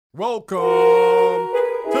Welcome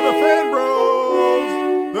to the Fan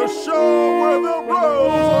Bros, the show where the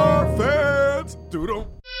bros are fans.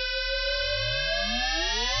 Doodle.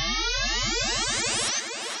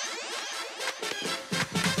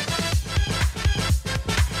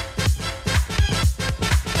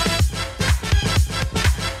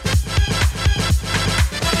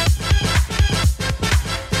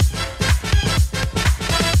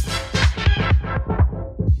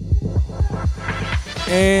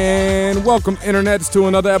 And welcome, internets, to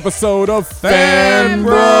another episode of Fan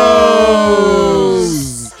Bros,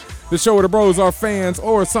 the show where the bros are fans,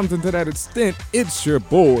 or something to that extent. It's your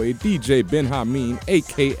boy, DJ Ben Hameen,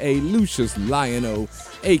 a.k.a. Lucius Liono,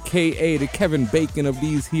 a.k.a. the Kevin Bacon of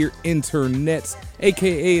these here internets,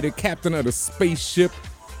 a.k.a. the captain of the spaceship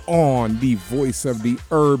on the voice of the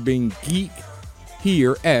urban geek.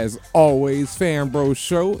 Here, as always, Fan Bros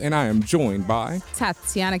Show, and I am joined by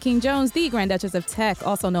Tatiana King-Jones, the Grand Duchess of Tech,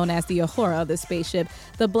 also known as the Ahura of the spaceship,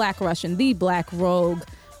 the Black Russian, the Black Rogue,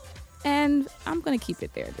 and I'm going to keep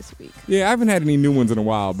it there this week. Yeah, I haven't had any new ones in a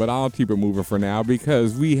while, but I'll keep it moving for now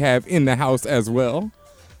because we have in the house as well.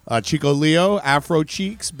 Chico Leo, Afro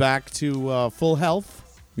Cheeks, back to full health.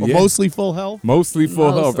 Well, Yeah. mostly full health. Mostly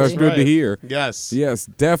full health. That's good to hear. Yes. Yes,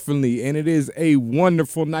 definitely. And it is a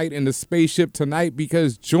wonderful night in the spaceship tonight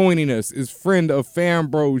because joining us is friend of Fan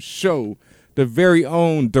Bros Show, the very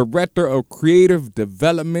own director of creative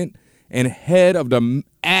development and head of the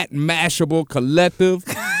at Mashable Collective,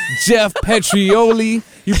 Jeff Petriello.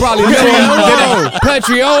 You probably know him.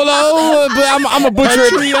 Petriello. But I'm a butcher.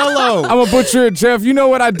 Petriello. I'm a butcher, Jeff. You know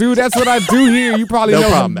what I do. That's what I do here. You probably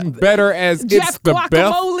know him better as Jeff It's the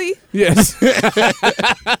Beth. Guacamole. Yes.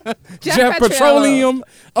 Jeff Petroleum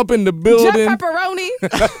up in the building. Jeff Pepperoni.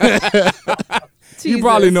 You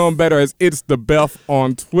probably know him better as It's the Beth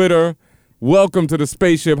on Twitter. Welcome to the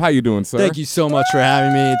spaceship. How you doing, sir? Thank you so much for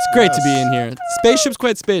having me. It's great to be in here. Spaceship's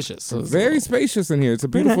quite spacious. So Very spacious in here. It's a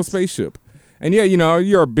beautiful spaceship. And yeah, you know,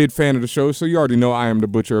 you're a big fan of the show, so you already know I am the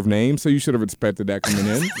butcher of names, so you should have expected that coming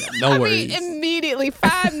in. No worries. Immediately,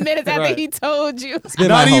 5 minutes after he told you. It's been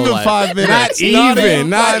Not my whole even life. 5 minutes.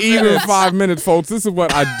 Not even 5 minutes, folks. This is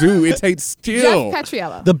what I do. It takes skill. Jeff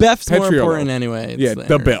Petriello. The Beth's more Petriello. important anyway. It's Yeah, there.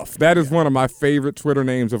 the Beth. That is one of my favorite Twitter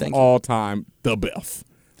names of Thank you. all time. The Beth.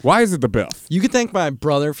 Why is it the Beth? You could thank my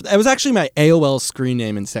brother. It was actually my AOL screen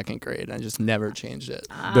name in 2nd grade. I just never changed it.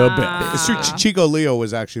 The Beth. It's true. Chico Leo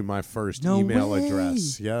was actually my first No email way.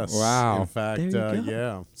 address. Yes. Wow. In fact, There you go.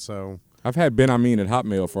 yeah. So I've had Ben Amin at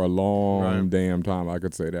Hotmail for a long Right. damn time. I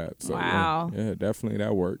could say that. So, Wow. Yeah, definitely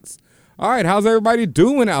that works. All right, how's everybody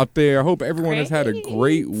doing out there? Hope everyone has had a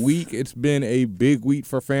great week. It's been a big week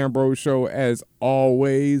for Fan Bros Show as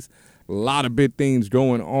always. A lot of big things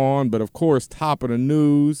going on, but of course, top of the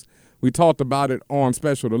news. We talked about it on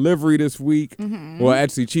special delivery this week. Well,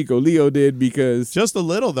 actually, Chico Leo did because just a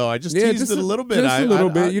little though. I just yeah, teased it a little bit. Just a little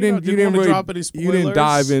bit. You didn't want to really, drop any spoilers. you didn't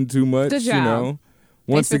dive in too much. Good You job. know.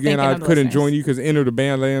 Once for again, thinking I of the couldn't listeners. join you because Enter the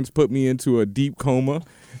Badlands put me into a deep coma.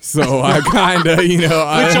 So I kind of, you know,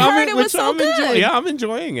 I heard it was so good. Yeah, I'm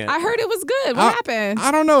enjoying it. I heard it was good. What happened? I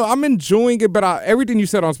don't know. I'm enjoying it, but everything you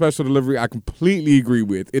said on special delivery, I completely agree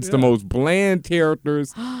with. It's the most bland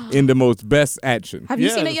characters in the most best action. Have you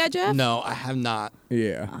Yeah. seen it yet, Jeff? No, I have not.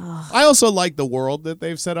 Yeah. I also like the world that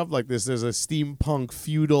they've set up. Like there's a steampunk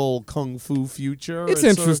feudal kung fu future. It's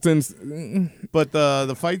sort of- interesting. but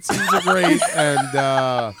the fight scenes are great.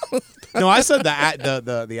 And no, I said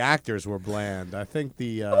the actors were bland. I think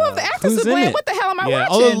the Well, the actors Who's is in bland. it? What the hell am I yeah.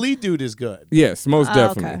 watching? Although the lead dude is good. Yes, most Oh,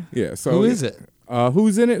 definitely. okay. Yeah. So Who is it?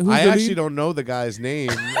 Who's in it? Who's I the actually lead? don't know the guy's name.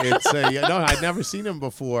 It's no, I'd never seen him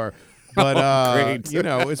before. But great. you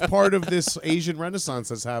know, it's part of this Asian Renaissance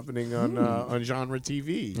that's happening on genre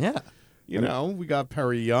TV. Yeah. You know, we got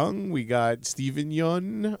Perry Young, we got Steven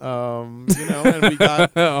Yeun, you know, and we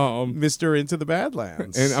got Mr. Into the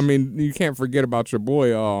Badlands. And I mean, you can't forget about your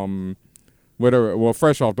boy, whatever. Well,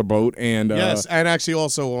 fresh off the boat, and yes, and actually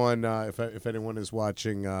also on if anyone is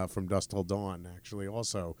watching From Dusk Till Dawn, actually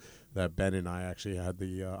also that Ben and I actually had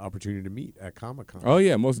the opportunity to meet at Comic-Con. oh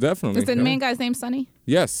yeah, most definitely. Is the main guy's name Sonny?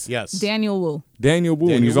 Yes, Yes. Daniel Wu. Daniel Wu,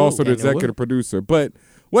 and Daniel he's Wu. also the Daniel Wu. executive producer. But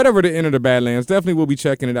whatever the Enter the Badlands, definitely we'll be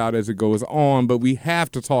checking it out as it goes on. But we have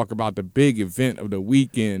to talk about the big event of the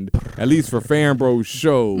weekend, at least for Fan Bros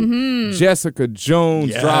Show. Jessica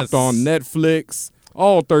Jones Yes. dropped on Netflix.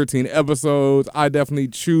 All 13 episodes. I definitely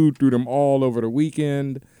chewed through them all over the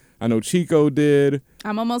weekend. I know Chico did.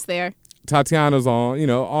 I'm almost there. Tatiana's on,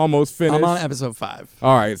 almost finished. I'm on episode 5.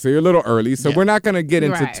 All right, so you're a little early. So Yeah. we're not going to get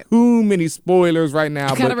into Right. too many spoilers right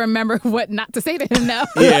now. I gotta but remember what not to say to him now.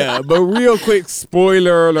 yeah, but real quick,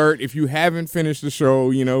 spoiler alert. If you haven't finished the show,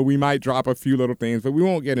 we might drop a few little things, but we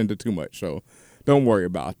won't get into too much. So don't worry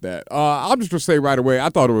about that. I'll just say right away, I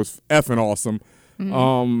thought it was effing awesome.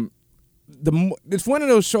 It's one of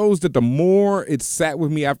those shows that the more it sat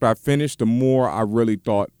with me after I finished, the more I really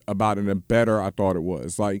thought about it and the better I thought it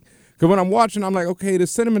was. Like, because when I'm watching, I'm like, okay, the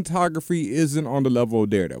cinematography isn't on the level of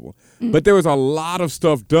Daredevil. But there was a lot of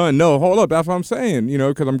stuff done. No, hold up. That's what I'm saying,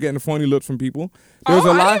 because I'm getting funny looks from people. There was I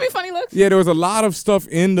a lot. didn't give me funny looks. Yeah, there was a lot of stuff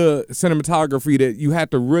in the cinematography that you had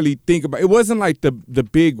to really think about. It wasn't like the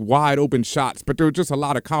big wide open shots, but there was just a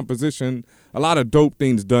lot of composition, a lot of dope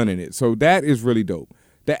things done in it. So that is really dope.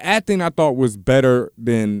 The acting I thought was better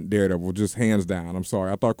than Daredevil, just hands down. I'm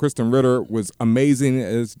sorry. I thought Kristen Ritter was amazing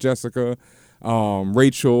as Jessica.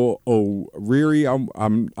 Rachel O'Reary,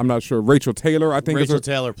 I'm not sure. Rachel Taylor, I think. Rachel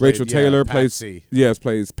Taylor played, Rachel Taylor Patsy.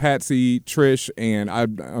 plays Patsy, Trish, and I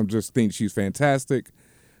just think she's fantastic.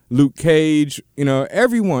 Luke Cage,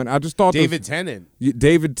 everyone. I just thought David Tennant.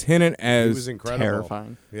 David Tennant as He was incredible.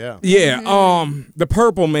 Terrifying. Yeah. yeah. The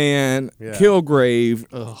Purple Man, Yeah. Kilgrave.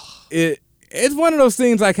 It's one of those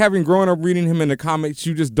things like having grown up reading him in the comics,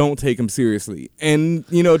 you just don't take him seriously. And,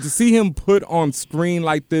 to see him put on screen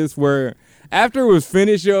like this where after it was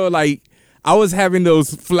finished, like I was having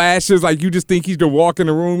those flashes like you just think he's gonna walk in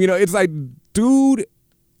the room. It's like dude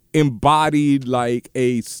embodied like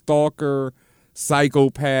a stalker,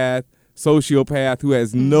 psychopath, sociopath who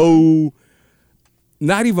has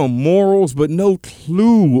not even morals, but no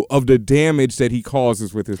clue of the damage that he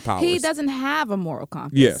causes with his powers. He doesn't have a moral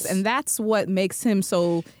compass. Yes. And that's what makes him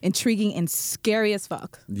so intriguing and scary as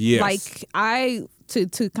fuck. Yes. Like, to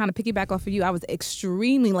kind of piggyback off of you, I was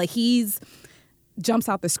extremely, like, jumps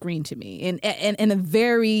out the screen to me in a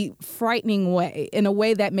very frightening way, in a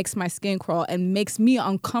way that makes my skin crawl and makes me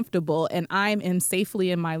uncomfortable, and I'm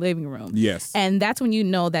safely in my living room. Yes. And that's when you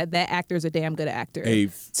know that actor is a damn good actor.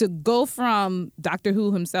 To go from Doctor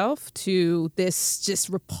Who himself to this just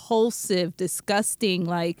repulsive, disgusting,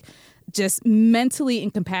 like just mentally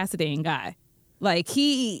incapacitating guy. Like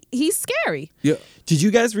he's scary. Yeah. Did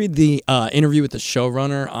you guys read the interview with the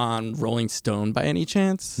showrunner on Rolling Stone by any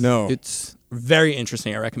chance? No. It's very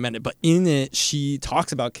interesting. I recommend it. But in it, she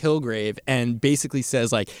talks about Kilgrave and basically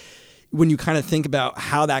says, like, when you kind of think about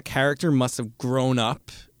how that character must have grown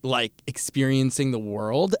up, like, experiencing the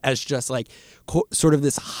world as just, like, sort of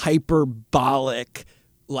this hyperbolic,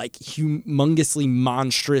 like, humongously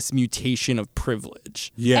monstrous mutation of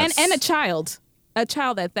privilege. Yes. And a child. A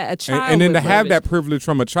child and then to have that privilege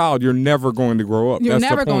from a child, you're never going to grow up. You're That's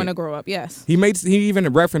never the point. going to grow up, yes. He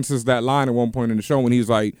even references that line at one point in the show when he's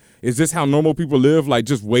like, is this how normal people live? Like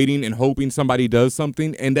just waiting and hoping somebody does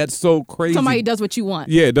something? And that's so crazy. Somebody does what you want.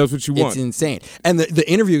 Yeah, it does what you want. It's insane. And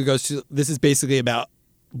the interview goes to, this is basically about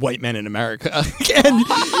white men in America.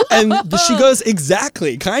 and she goes,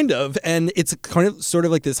 exactly, kind of. And it's kind of sort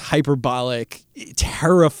of like this hyperbolic,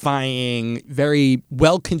 terrifying, very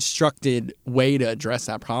well-constructed way to address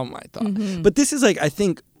that problem, I thought. Mm-hmm. But this is like, I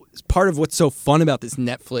think, part of what's so fun about this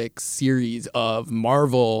Netflix series of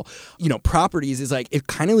Marvel, properties is like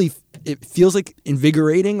it feels like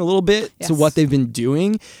invigorating a little bit to what they've been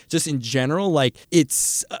doing just in general. Like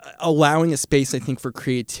it's allowing a space, I think, for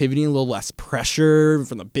creativity and a little less pressure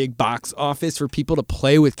from the big box office for people to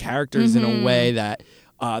play with characters in a way that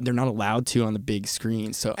they're not allowed to on the big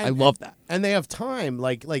screen. So I love that. And they have time.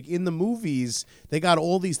 Like in the movies, they got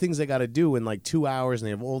all these things they got to do in like 2 hours, and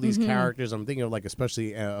they have all these characters. I'm thinking of like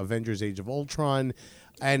especially Avengers: Age of Ultron,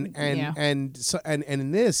 and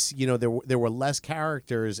in this, there were less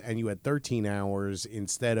characters, and you had 13 hours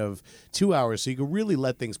instead of 2 hours, so you could really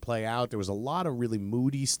let things play out. There was a lot of really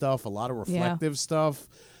moody stuff, a lot of reflective stuff.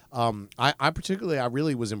 I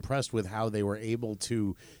really was impressed with how they were able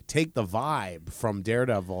to take the vibe from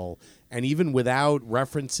Daredevil, and even without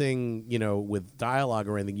referencing, with dialogue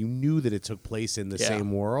or anything, you knew that it took place in the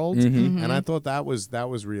same world, and I thought that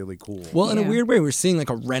was really cool. Well, in a weird way, we're seeing like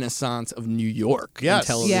a renaissance of New York in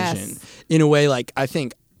television. Yes. In a way, like I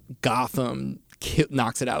think Gotham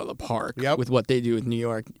knocks it out of the park with what they do with New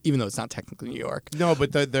York, even though it's not technically New York. No,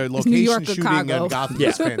 but the New location York, shooting Chicago. in Gotham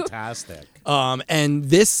is fantastic. And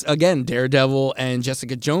this, again, Daredevil and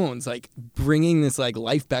Jessica Jones, like bringing this like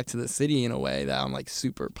life back to the city in a way that I'm like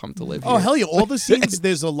super pumped to live here. Oh, hell yeah. All the scenes,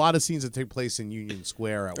 there's a lot of scenes that take place in Union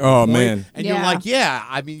Square at one point. Man. And you're like,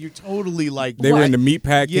 I mean, you're totally like... They were in the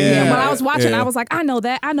meatpacking. Yeah. When I was watching, I was like, I know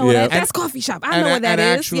that. I know that. That's coffee shop. I know what that is.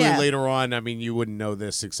 And actually, later on, I mean, you wouldn't know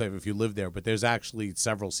this except if you lived there, but there's actually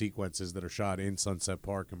several sequences that are shot in Sunset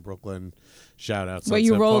Park in Brooklyn. Shout out Sunset Where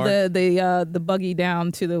you roll Park. the buggy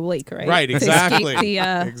down to the lake, right? Right, exactly.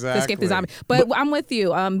 To escape the zombie. But I'm with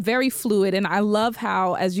you. Very fluid, and I love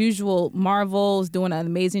how, as usual, Marvel's doing an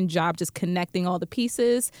amazing job just connecting all the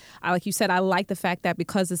pieces. Like you said, I like the fact that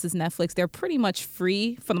because this is Netflix, they're pretty much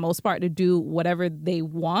free for the most part to do whatever they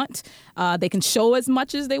want. They can show as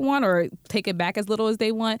much as they want or take it back as little as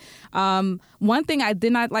they want. One thing I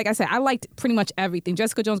did not, like I said, I liked pretty much everything.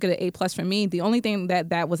 Jessica Jones got an A+ for me. The only thing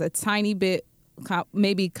that was a tiny bit,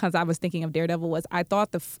 maybe because I was thinking of Daredevil, was I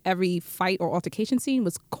thought every fight or altercation scene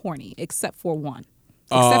was corny except for one.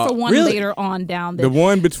 Except for one really? later on down the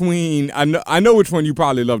one between I know which one you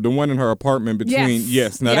probably love. The one in her apartment between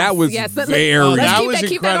that was very that was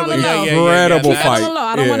incredible. Incredible fight.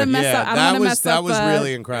 I don't want to mess up. I don't want to mess up. That was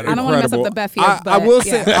really incredible. I don't want to mess up the Beth here. I will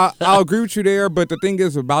say I'll agree with you there, but the thing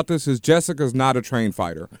is about this is Jessica's not a trained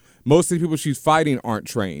fighter. Most of the people she's fighting aren't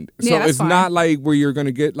trained. So it's not like where you're going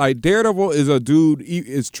to get, like, Daredevil is a dude, he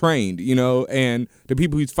is trained, and the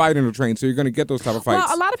people he's fighting are trained. So you're going to get those type of fights.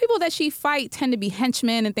 Well, a lot of people that she fight tend to be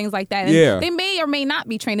henchmen and things like that. And they may or may not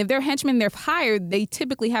be trained. If they're henchmen, they're hired, they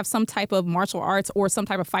typically have some type of martial arts or some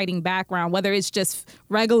type of fighting background, whether it's just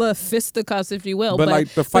regular fisticuffs, if you will. But like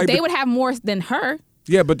but they would have more than her.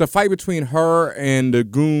 Yeah, but the fight between her and the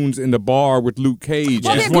goons in the bar with Luke Cage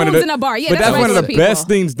is one of the, in a bar. Yeah, but that's one of the people. best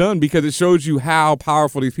things done because it shows you how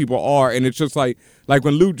powerful these people are, and it's just like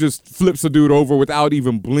when Luke just flips a dude over without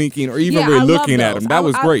even blinking or even really looking at him. That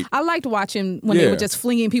was great. I liked watching when they were just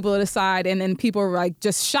flinging people to the side, and then people were like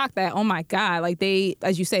just shocked that, oh my God, like they,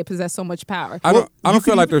 as you say, possess so much power. I don't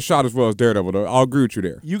feel like they're shot as well as Daredevil though. I'll agree with you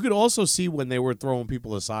there. You could also see when they were throwing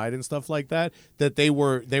people aside and stuff like that they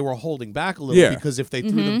were holding back a little because if they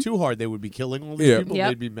threw them too hard, they would be killing all these people.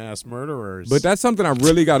 They'd be mass murderers. But that's something I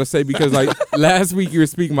really got to say because like last week you were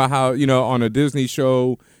speaking about how on a Disney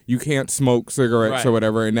show you can't smoke cigarettes or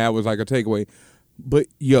whatever, and that was like a takeaway. But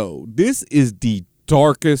this is the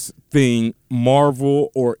darkest thing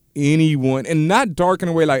Marvel or anyone, and not dark in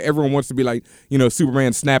a way like everyone wants to be like,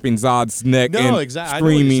 Superman snapping Zod's neck and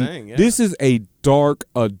screaming. Saying, This is a dark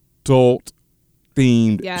adult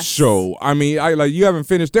themed show. I mean, you haven't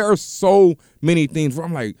finished. There are so many things where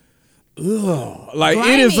I'm like, ugh. Like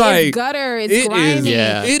grimy, it is like it's gutter, it's grimy.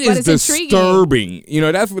 It is disturbing.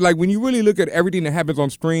 That's like when you really look at everything that happens on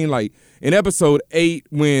screen, like in episode 8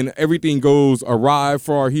 when everything goes awry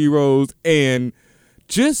for our heroes, and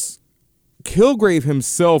just Kilgrave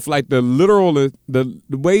himself, like the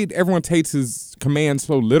way everyone takes his command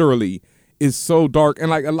so literally is so dark, and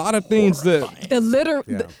like a lot of things the literal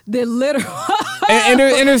and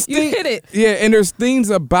there's you hit it. Yeah, and there's things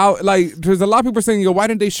about like there's a lot of people saying, why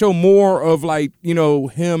didn't they show more of like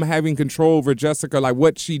him having control over Jessica, like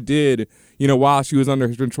what she did, while she was under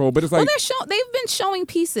his control. But it's like they've been showing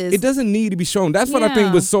pieces. It doesn't need to be shown. That's what I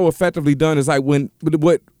think was so effectively done. Is like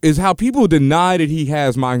what is how people deny that he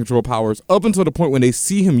has mind control powers up until the point when they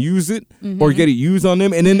see him use it or get it used on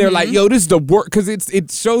them, and then they're like, this is the work, because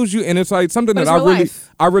it shows you, and it's like something that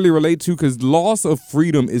I really relate to, because loss of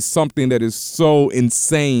freedom is something that is so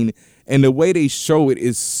insane, and the way they show it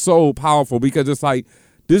is so powerful, because it's like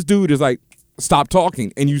this dude is like, stop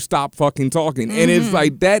talking, and you stop fucking talking, and it's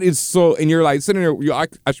like that is so, and you're like sitting there,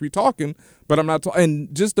 I should be talking, but I'm not talking,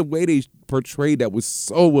 and just the way they portrayed that was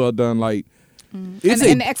so well done. Like it's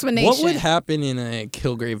an explanation. What would happen in a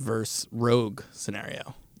Kilgrave versus Rogue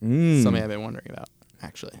scenario? Something I've been wondering about,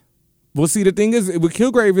 actually. Well, see, the thing is, with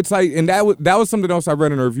Kilgrave, it's like, and that was something else I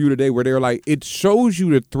read in a review today, where they were like, it shows you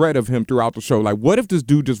the threat of him throughout the show. Like, what if this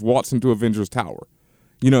dude just walks into Avengers Tower,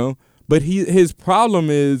 But his problem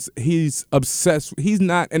is he's obsessed. He's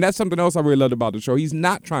not, and that's something else I really loved about the show. He's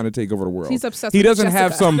not trying to take over the world. He's obsessed. He doesn't with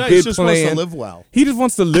have Jessica. some No, big he just plan. wants to live well. He just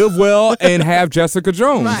wants to live well and have Jessica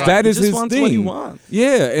Jones. Right. That is He just his wants thing. what he wants.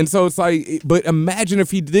 Yeah, and so it's like, but imagine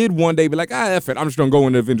if he did one day be like, F it, I'm just gonna go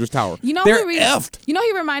into Avengers Tower. They're effed. You know,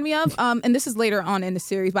 he remind me of, and this is later on in the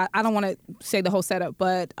series, but I don't want to say the whole setup,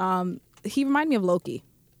 but he reminded me of Loki.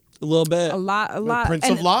 A little bit. A lot. Prince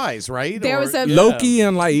of Lies, right? There was a Loki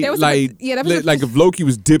and like if Loki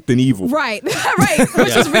was dipped in evil. Right,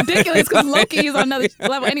 which is ridiculous because Loki is on another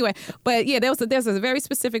level anyway. But yeah, there's a very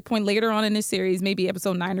specific point later on in this series, maybe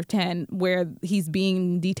episode 9 or 10, where he's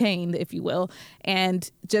being detained, if you will,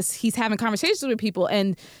 and just he's having conversations with people,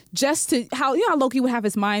 and just to how Loki would have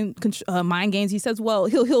his mind games. He says, well,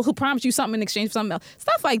 he'll promise you something in exchange for something else,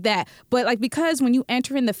 stuff like that. But like, because when you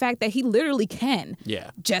enter in the fact that he literally can,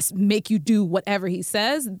 just make you do whatever he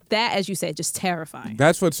says, that, as you said, just terrifying.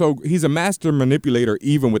 That's what's so, he's a master manipulator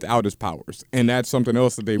even without his powers, and that's something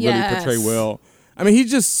else that they really portray well. I mean,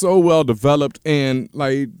 he's just so well developed, and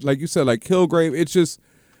like you said, like Kilgrave, it's just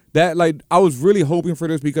that like I was really hoping for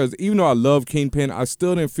this because even though I love Kingpin, I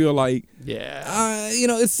still didn't feel like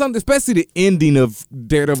it's something, especially the ending of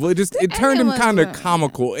Daredevil. It turned him kind of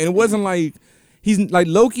comical, and it wasn't like he's like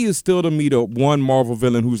Loki is still to me the one Marvel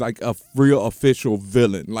villain who's like a real official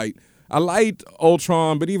villain. Like I liked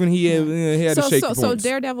Ultron, but even he had to shake the points. So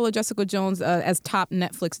Daredevil or Jessica Jones as top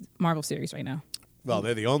Netflix Marvel series right now. Well,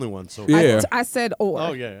 they're the only ones. So yeah, I said or.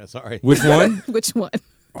 Oh yeah, sorry. Which one? Which one?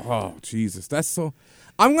 Oh Jesus, that's so.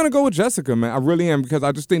 I'm gonna go with Jessica, man. I really am because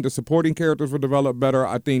I just think the supporting characters were developed better.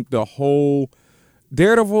 I think the whole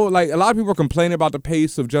Daredevil, like a lot of people are complaining about the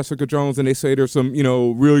pace of Jessica Jones, and they say there's some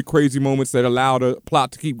really crazy moments that allow the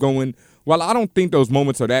plot to keep going. While I don't think those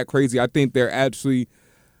moments are that crazy, I think they're actually.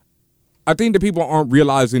 I think the people aren't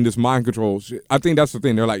realizing this mind control shit. I think that's the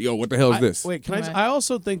thing. They're like, yo, what the hell is this? Wait, can I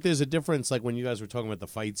also think there's a difference, like when you guys were talking about the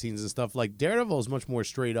fight scenes and stuff, like Daredevil is much more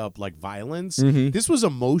straight up like violence. Mm-hmm. This was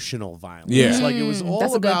emotional violence. Yeah. Like it was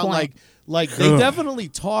all about like they definitely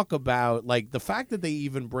talk about like the fact that they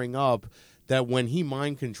even bring up that when he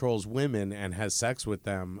mind controls women and has sex with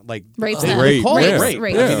them, like rape. They call it rape.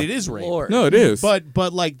 Rape. I mean, it is rape. Lord. No, it is.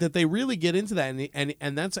 But like that they really get into that,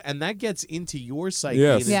 and that gets into your psyche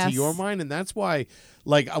and into your mind, and that's why.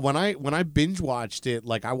 Like when I binge watched it,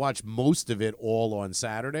 like I watched most of it all on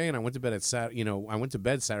Saturday, and I went to bed I went to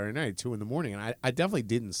bed Saturday night at 2 a.m, and I definitely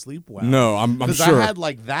didn't sleep well. No, I'm sure. Because I had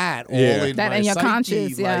like that all in that my in your psyche,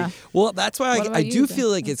 conscience, yeah. Well, that's why I do then? feel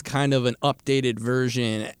like it's kind of an updated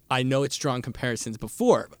version. I know it's drawn comparisons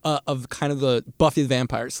before of kind of the Buffy the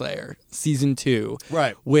Vampire Slayer season 2,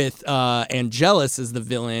 right? With Angelus as the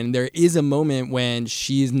villain. There is a moment when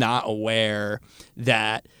she's not aware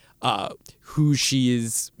that who she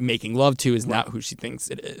is making love to is not who she thinks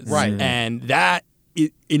it is, right? And that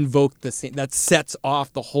invoked that sets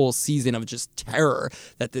off the whole season of just terror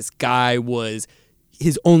that this guy was.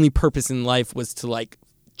 His only purpose in life was to like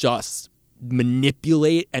just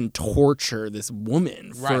manipulate and torture this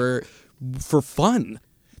woman for fun.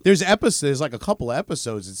 There's like a couple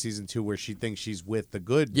episodes in season 2 where she thinks she's with the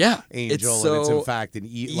good angel, and it's in fact an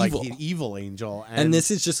evil angel. And this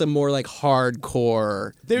is just a more like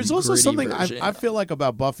hardcore. There's also something I feel like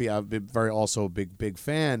about Buffy. I've been also a big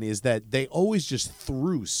fan. Is that they always just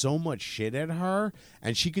threw so much shit at her,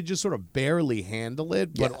 and she could just sort of barely handle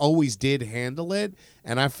it, but always did handle it.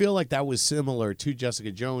 And I feel like that was similar to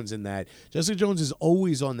Jessica Jones in that Jessica Jones is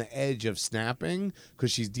always on the edge of snapping because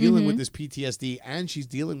she's dealing with this PTSD and she's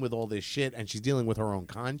dealing with all this shit and she's dealing with her own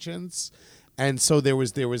conscience. And so there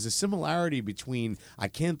was a similarity between, I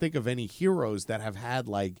can't think of any heroes that have had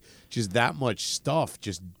like just that much stuff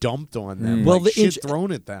just dumped on them, shit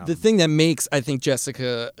thrown at them. The thing that makes, I think,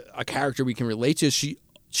 Jessica a character we can relate to is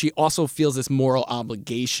she also feels this moral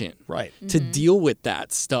obligation, to deal with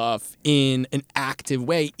that stuff in an active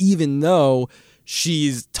way, even though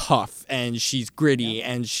she's tough and she's gritty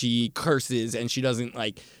and she curses and she doesn't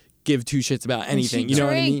like give two shits about anything. You know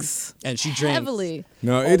what I mean? And she drinks heavily.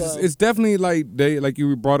 No, it's definitely like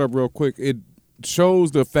you brought up real quick. It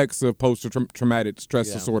shows the effects of post-traumatic stress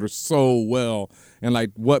disorder so well, and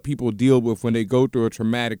like what people deal with when they go through a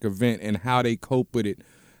traumatic event and how they cope with it.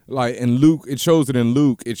 Like in Luke, it shows it in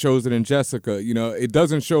Luke. It shows it in Jessica. It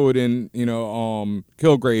doesn't show it in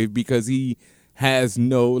Kilgrave because he has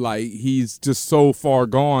he's just so far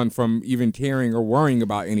gone from even caring or worrying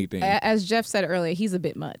about anything. As Jeff said earlier, he's a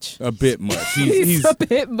bit much. A bit much. He's a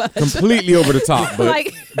bit much. Completely over the top,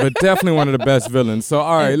 but definitely one of the best villains. So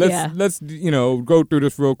all right, let's go through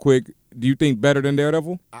this real quick. Do you think better than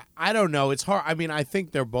Daredevil? I don't know. It's hard. I mean, I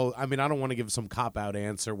think they're both. I mean, I don't want to give some cop-out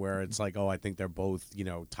answer where it's like, oh, I think they're both,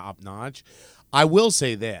 top-notch. I will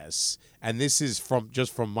say this, and this is from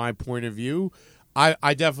my point of view.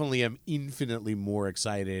 I definitely am infinitely more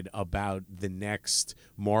excited about the next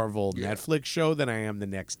Marvel Netflix show than I am the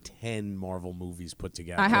next 10 Marvel movies put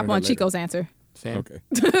together. I have on Chico's answer. Same. Okay.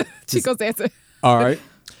 Chico's answer. All right.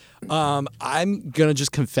 I'm gonna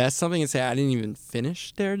just confess something and say I didn't even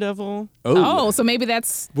finish Daredevil. Oh, so maybe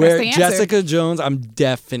that's where the answer. Jessica Jones. I'm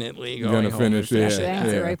definitely going to finish. That's the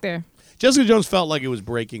answer right there. Jessica Jones felt like it was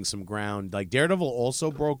breaking some ground. Like Daredevil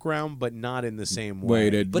also broke ground, but not in the same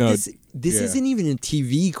way. This isn't even a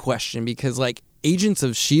TV question because like Agents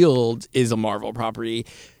of S.H.I.E.L.D. is a Marvel property.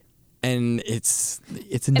 And it's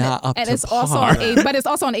not up to it's par. But it's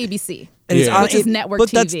also on ABC, which is network but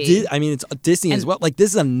TV. It's Disney as well. Like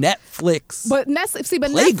this is a Netflix. But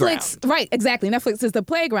Netflix, right? Exactly. Netflix is the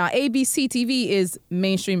playground. ABC TV is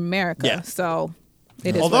mainstream America. Yeah. So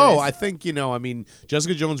It is. Although I think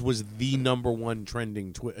Jessica Jones was the #1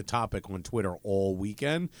 trending topic on Twitter all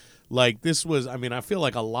weekend. Like this was, I feel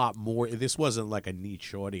like a lot more. This wasn't like a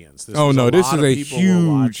niche audience. This is a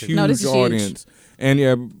huge audience. And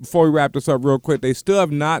yeah, before we wrap this up real quick, they still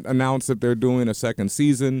have not announced that they're doing a second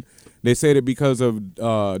season. They said it because of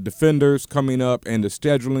Defenders coming up and the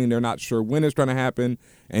scheduling. They're not sure when it's going to happen.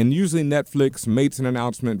 And usually Netflix makes an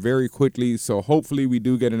announcement very quickly. So hopefully we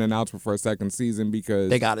do get an announcement for a second season because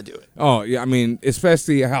they got to do it. Oh yeah,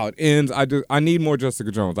 especially how it ends. I need more Jessica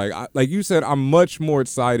Jones. Like you said, I'm much more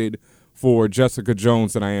excited for Jessica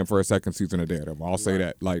Jones than I am for a second season of Daredevil. I'll say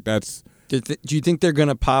that. Like that's. Do you think they're going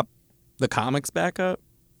to pop the comics back up?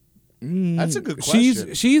 That's a good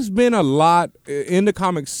question. She's been a lot in the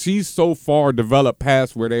comics. She's so far developed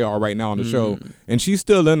past where they are right now on the show, and she's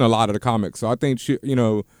still in a lot of the comics. So I think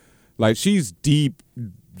she's deep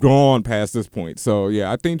gone past this point. So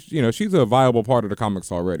yeah, I think she's a viable part of the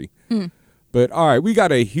comics already. But all right, we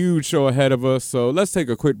got a huge show ahead of us. So let's take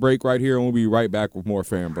a quick break right here, and we'll be right back with more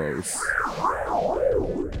Fan Bros.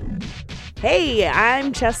 Hey,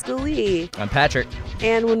 I'm Cheska Lee. I'm Patrick.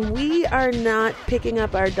 And when we are not picking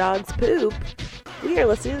up our dog's poop, we are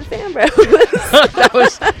listening to the Fan Bros.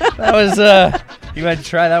 that was you had to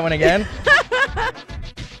try that one again?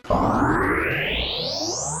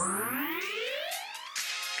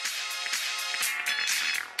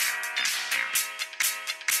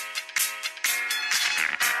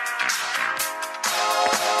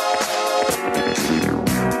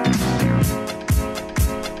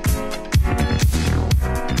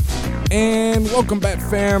 And welcome back,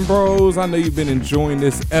 Fan Bros. I know you've been enjoying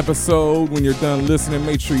this episode. When you're done listening,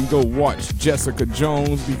 make sure you go watch Jessica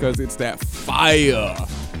Jones because it's that fire.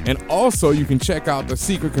 And also, you can check out the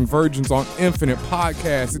Secret Convergence on Infinite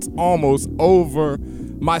podcast. It's almost over.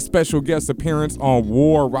 My special guest appearance on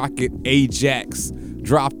War Rocket Ajax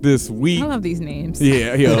dropped this week. I love these names.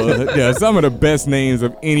 Yeah. Some of the best names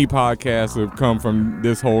of any podcast have come from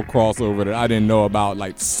this whole crossover that I didn't know about,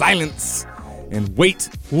 like Silence and Wait,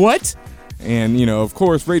 What? And, of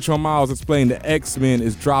course, Rachel Miles explained the X-Men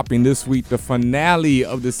is dropping this week. The finale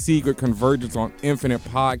of the Secret Convergence on Infinite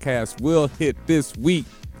podcast will hit this week.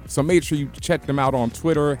 So make sure you check them out on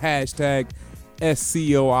Twitter, hashtag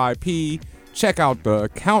SCOIP. Check out the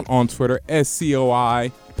account on Twitter,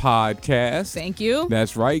 SCOI Podcast. Thank you.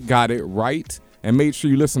 That's right. Got it right. And make sure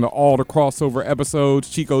you listen to all the crossover episodes.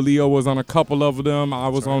 Chico Leo was on a couple of them. I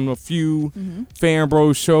was on a few. Fan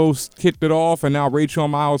Bros shows kicked it off, and now Rachel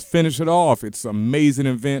Miles finished it off. It's an amazing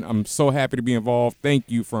event. I'm so happy to be involved. Thank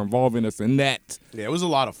you for involving us in that. Yeah, it was a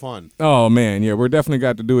lot of fun. Oh, man. Yeah, we're definitely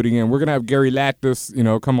got to do it again. We're going to have Gary Lactus,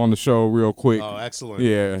 come on the show real quick. Oh, excellent.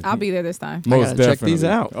 Yeah. I'll be there this time. Most definitely. Check these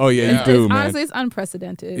out. Oh, yeah, you do, man. Honestly, it's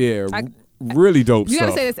unprecedented. Yeah, really dope You stuff.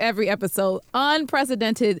 gotta say this every episode.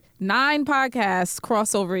 Unprecedented 9 podcasts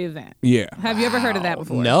crossover event. Yeah. Have you ever heard of that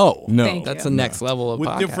before? No. Thank That's you. the next level of With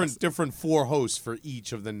podcast. different 4 hosts for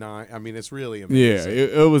each of the 9. It's really amazing. Yeah,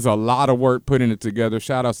 it was a lot of work putting it together.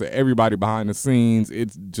 Shout outs to everybody behind the scenes.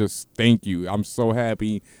 It's just thank you. I'm so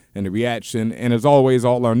happy and the reaction. And as always,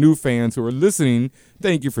 all our new fans who are listening,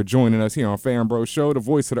 thank you for joining us here on Fan Bro Show, the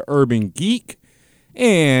voice of the urban geek.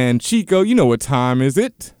 And Chico, you know what time is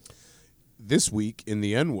it? This week in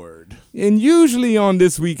the N-word. And usually on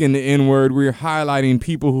This Week in the N-word, we're highlighting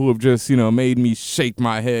people who have just, made me shake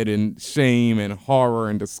my head in shame and horror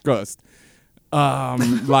and disgust.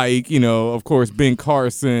 Of course, Ben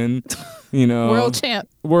Carson, World champ.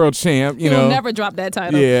 He'll never drop that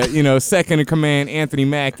title. Yeah, second in command, Anthony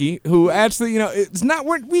Mackie, who actually, it's not,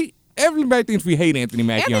 everybody thinks we hate Anthony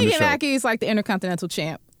Mackie on the show. Anthony Mackie is like the Intercontinental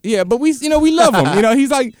champ. Yeah, but we love him. He's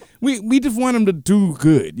like, we just want him to do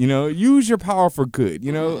good, use your power for good,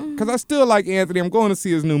 because I still like Anthony. I'm going to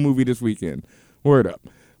see his new movie this weekend. Word up.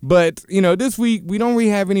 But, this week, we don't really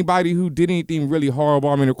have anybody who did anything really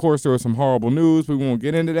horrible. Of course, there was some horrible news, but we won't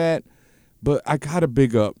get into that. But I got to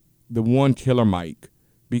big up the one Killer Mike,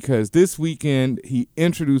 because this weekend, he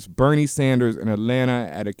introduced Bernie Sanders in Atlanta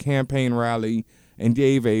at a campaign rally and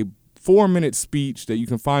gave a 4-minute speech that you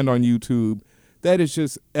can find on YouTube. That is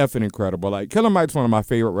just effing incredible. Like, Killer Mike's one of my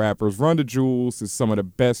favorite rappers. Run the Jewels is some of the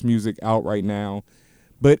best music out right now.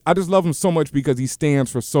 But I just love him so much because he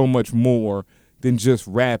stands for so much more than just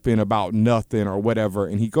rapping about nothing or whatever.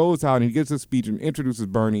 And he goes out and he gives a speech and introduces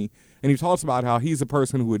Bernie. And he talks about how he's a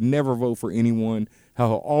person who would never vote for anyone, how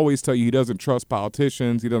he'll always tell you he doesn't trust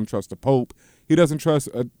politicians, he doesn't trust the Pope, he doesn't trust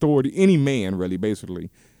authority, any man really, basically.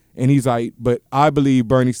 And he's like, but I believe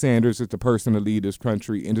Bernie Sanders is the person to lead this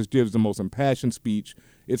country, and just gives the most impassioned speech.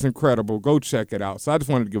 It's incredible. Go check it out. So I just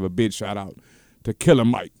wanted to give a big shout out to Killer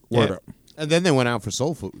Mike. Word up. And then they went out for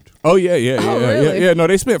soul food. Oh yeah. Really? Yeah. No,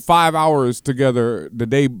 they spent 5 hours together the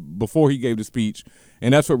day before he gave the speech,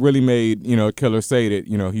 and that's what really made Killer say that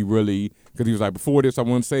he really, because he was like, before this I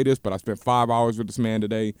wouldn't say this, but I spent 5 hours with this man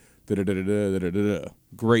today.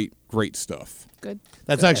 Great stuff. Good.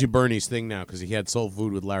 That's Good. actually Bernie's thing now because he had soul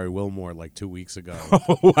food with Larry Wilmore like 2 weeks ago.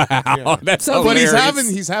 Wow, Yeah. that's So- But hilarious.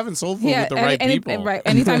 he's having soul food with the right people. Right.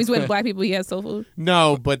 Anytime he's with black people, he has soul food.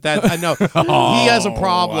 No, but that I know he has a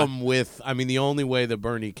problem with. I mean, the only way that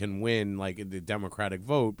Bernie can win, like the Democratic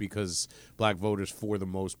vote, because black voters for the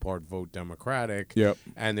most part vote Democratic. Yep.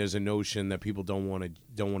 And there's a notion that people don't want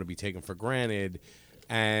to be taken for granted.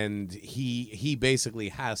 And he basically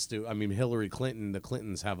has to. I mean, Hillary Clinton, the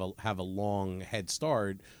Clintons have a long head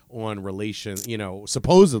start on relations,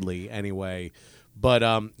 supposedly anyway. But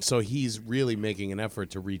so he's really making an effort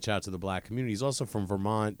to reach out to the black community. He's also from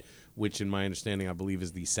Vermont, which, in my understanding, I believe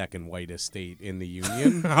is the second whitest state in the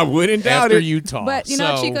union. I wouldn't doubt after it. Utah. But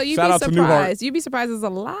So- Chico, you'd shout be out to Newhart. surprised. You'd be surprised. There's a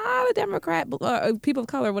lot of Democrat people of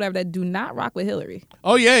color, or whatever, that do not rock with Hillary.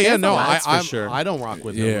 Oh yeah. There's a No, lot. I for sure. I don't rock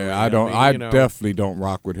with Hillary. Yeah, I don't. I mean, definitely don't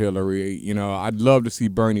rock with Hillary. I'd love to see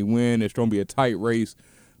Bernie win. It's going to be a tight race,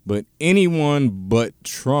 but anyone but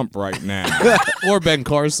Trump right now, or Ben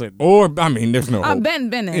Carson. or I mean, there's no hope. Ben.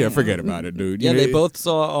 Yeah, forget about it, dude. Yeah, they both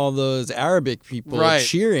saw all those Arabic people Right.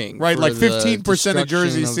 cheering. Right, for like the 15% of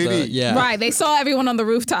Jersey destruction of the- City. yeah. Right. They saw everyone on the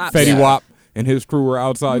rooftops. Fetty Yeah. Wap and his crew were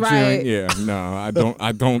outside Right. cheering. Yeah, no,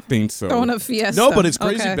 I don't think so. Throwing a fiesta. No, but it's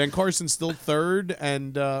crazy. Okay. Ben Carson's still third,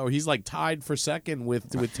 and or he's like tied for second with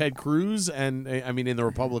Ted Cruz, and I mean in the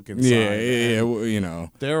Republican side. Yeah, and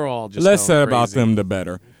they're all just less going said about crazy. them, the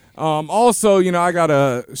better. Also, I got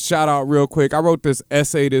to shout out real quick. I wrote this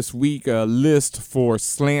essay this week, a list for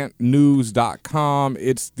slantnews.com.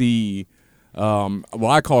 It's the,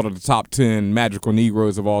 I call it the top 10 magical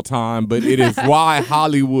Negroes of all time, but it is why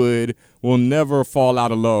Hollywood will never fall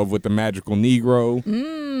out of love with the magical Negro.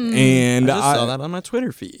 And I just saw that on my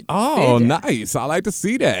Twitter feed. Oh, Did ya? nice. I like to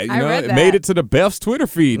see that. I read It that. made it to the Beth's Twitter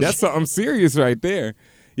feed. That's something serious right there.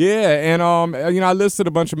 Yeah, and I listed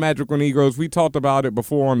a bunch of magical Negroes. We talked about it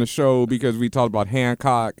before on the show because we talked about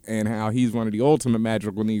Hancock and how he's one of the ultimate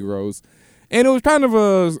magical Negroes. And it was kind of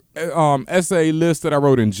a essay list that I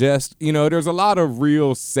wrote in jest. There's a lot of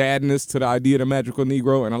real sadness to the idea of the magical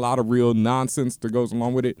Negro and a lot of real nonsense that goes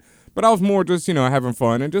along with it. But I was more just, having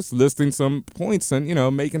fun and just listing some points and,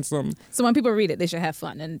 making some. So when people read it, they should have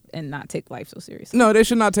fun and not take life so seriously. No, they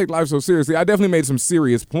should not take life so seriously. I definitely made some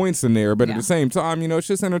serious points in there, but at Yeah. the same time, it's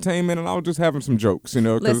just entertainment, and I was just having some jokes, 'cause-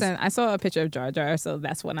 Listen, I saw a picture of Jar Jar, so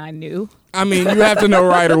that's when I knew. I mean, you have to know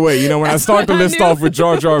right away. When I start the list off with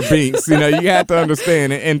Jar Jar Binks, you have to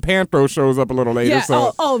understand. And Panthro shows up a little later. Yeah.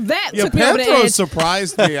 So That Yeah, took me over the Panthro edge.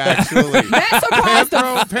 surprised me actually. That surprised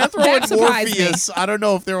Panthro that and surprised me. Morpheus. I don't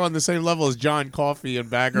know if they're on the same level as John Coffey and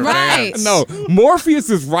Bagger Right. Vance. no, Morpheus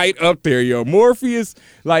is right up there, yo. Morpheus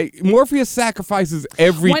sacrifices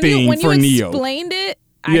everything when for you Neo. explained it,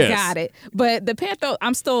 I Yes. got it. But the Panther,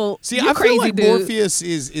 I'm still. See, you're I crazy, feel like dude. Morpheus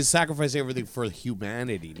is sacrificing everything for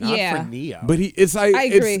humanity, not Yeah. for Neo. But it's like I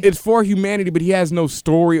agree. it's for humanity, but he has no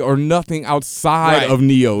story or nothing outside Right. of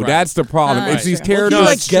Neo. Right. That's the problem. It's these True. characters. No,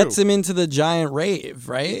 He it's gets true. him into the giant rave,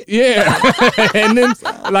 right? Yeah, and then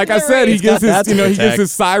like I said, he He's gives got his that to he gives protect.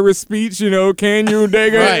 his Cyrus speech. Can you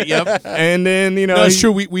dig it? Right, yep. And then No, it's he-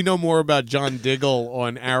 true. We know more about John Diggle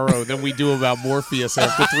on Arrow than we do about Morpheus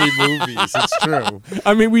after 3 movies. It's true.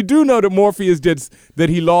 I mean, we do know that Morpheus that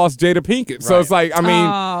he lost Jada Pinkett. So Right. it's like,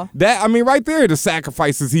 right there, the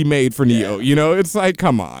sacrifices he made for Neo. It's like,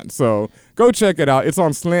 come on. So go check it out. It's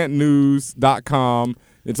on slantnews.com.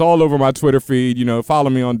 It's all over my Twitter feed.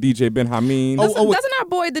 Follow me on DJ Ben Hameen. Doesn't our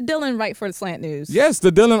boy the Dylan write for the Slant News? Yes,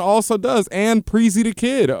 the Dylan also does, and Preezy the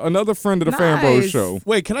Kid, another friend of the Fan Bros Nice. show.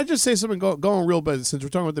 Wait, can I just say something? Going real bad. Since we're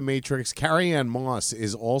talking about the Matrix, Carrie Ann Moss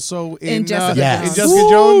is also in Jessica Yes. in Jones. Jessica Ooh,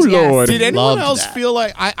 Jones. Lord. Did anyone Loved else that. feel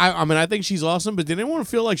like I mean I think she's awesome, but did anyone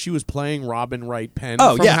feel like she was playing Robin Wright Penn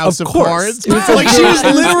Oh, from yeah, House of of course. Cards? It was like she was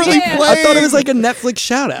literally Yeah. playing. I thought it was like a Netflix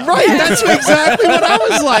shout out. right. That's exactly what I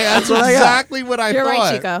was like. That's what I got. exactly what I You're thought.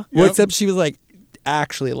 right, Chico. Well, Yep. except she was like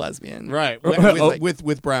actually a lesbian. Right, Oh.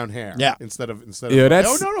 with brown hair. Yeah. instead of Yeah, of,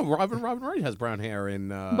 that's- no. Robin Wright has brown hair in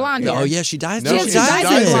Blonde Oh hair. yeah, she dies. No, She she dies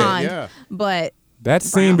dies in in blonde. yeah. But That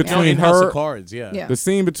scene Brown hair. between in House her, of Cards. Yeah, Yeah. the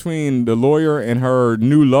scene between the lawyer and her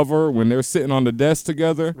new lover when they're sitting on the desk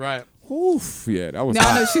together. right. Oof, yeah, that was now I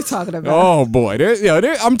know hot. what she's talking about. Oh boy,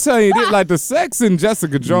 I'm telling you, like the sex in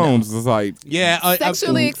Jessica Jones is like, Yeah,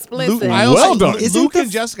 Sexually explicit. I also, Well done. Isn't Luke the-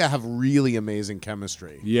 and Jessica have really amazing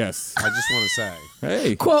chemistry. yes, I just want to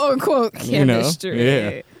say. "Quote hey, unquote You know, chemistry."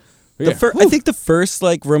 yeah. I think the first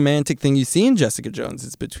like romantic thing you see in Jessica Jones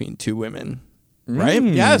is between two women. Right?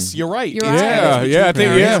 Yes, you're right. You're It's- right. it's Yeah, I between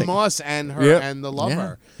think, Carrie-Anne yeah. Moss and her and the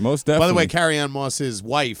lover. Most By definitely. the way, Carrie-Anne Moss's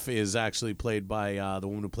wife is actually played by the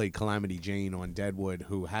woman who played Calamity Jane on Deadwood,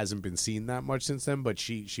 who hasn't been seen that much since then, but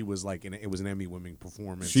she was like it was an Emmy-winning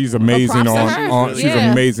performance. She's amazing props to her. on she's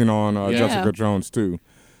Yeah. amazing on Yeah. Jessica Jones too.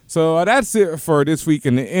 So that's it for this week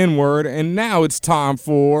in the N word, and now it's time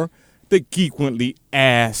for the Geekwently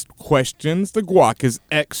Asked questions. The guac is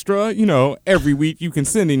extra. You know, every week you can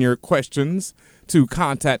send in your questions to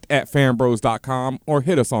contact@fanbros.com or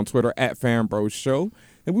hit us on Twitter @fanbrosshow,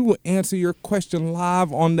 and we will answer your question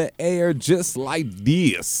live on the air just like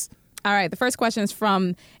this. All right, the first question is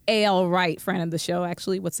from A.L. Wright, friend of the show,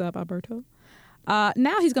 actually. What's up, Alberto?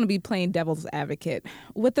 Now he's going to be playing devil's advocate.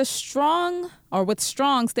 With strong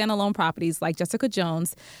standalone properties like Jessica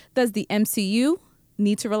Jones, does the MCU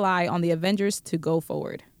need to rely on the Avengers to go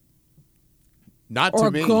forward? Not or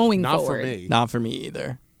to me. going Not forward. for me. Not for me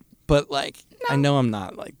either. But like, I know I'm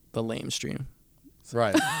not like the lamestream.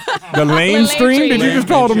 Right. The lame stream? Did you just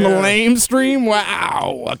call them the Yeah. lame stream?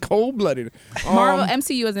 Wow, a cold-blooded. Marvel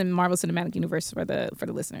MCU is in Marvel Cinematic Universe for the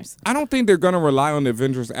listeners. I don't think they're gonna rely on the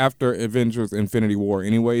Avengers after Avengers Infinity War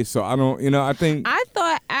anyway. So I don't, I think I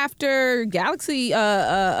thought after Galaxy,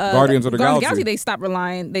 Guardians of the Galaxy. they stopped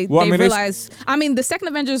relying. They Well, I mean, they- realized. The second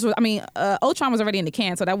Avengers was. Ultron was already in the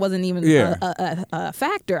can, so that wasn't even Yeah. a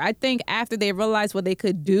factor. I think after they realized what they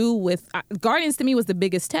could do with Guardians, to me was the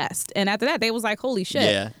biggest test, and after that, they was like, "Holy shit!"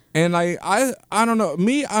 Yeah. and like I don't know.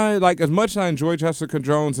 Me, I like as much as I enjoy Jessica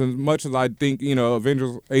Jones, as much as I think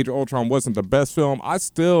Avengers: Age of Ultron wasn't the best film. I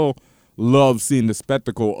still love seeing the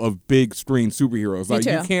spectacle of big screen superheroes. Like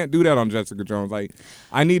too. you can't do that on Jessica Jones. Like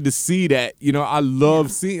I need to see that. I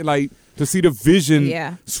love seeing to see the Vision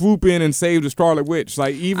Yeah. swoop in and save the Scarlet Witch.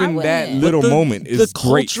 Like even I that wouldn't. little But moment is the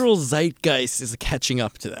great. cultural zeitgeist is catching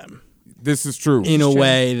up to them This is true. in a true.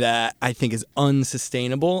 way that I think is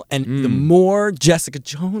unsustainable. And the more Jessica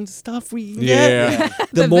Jones stuff we get, Yeah.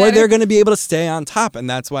 the The more better. they're going to be able to stay on top, and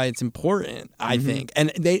that's why it's important, I think.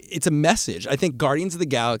 And it's a message. I think Guardians of the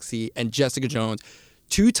Galaxy and Jessica Jones,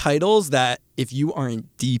 two titles that if you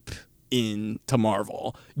aren't deep into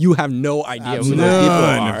Marvel, you have no idea who those people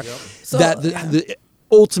are. So, That the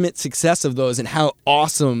ultimate success of those and how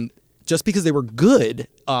awesome, just because they were good,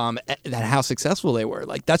 that how successful they were.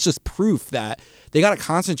 Like that's just proof that they got to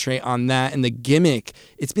concentrate on that and the gimmick.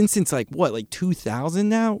 It's been since like 2000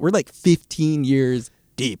 now. We're like 15 years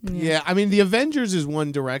deep. Yeah, the Avengers is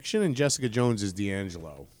one direction, and Jessica Jones is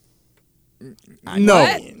D'Angelo. No.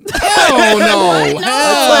 What? Hell no.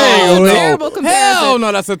 That's a terrible comparison. Hell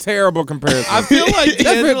no, that's a terrible comparison. I feel like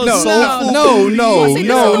D'Angelo's no, soulful. no. See,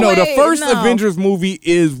 this is the The way- first no. Avengers movie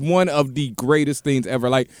is one of the greatest things ever.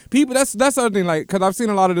 Like people, that's the other thing. Like, because I've seen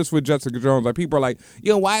a lot of this with Jessica Jones. Like people are like,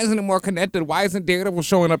 why isn't it more connected? Why isn't Daredevil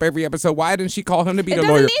showing up every episode? Why didn't she call him to be It the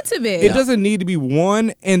doesn't lawyer? need to be. It doesn't need to be.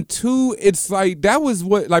 One and two. It's like that was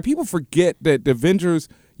what like people forget that the Avengers.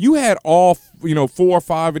 You had all 4 or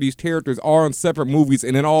 5 of these characters all in separate movies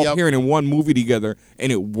and then all appearing in one movie together,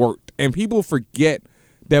 and it worked. And people forget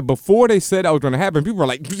that before they said that was going to happen, people were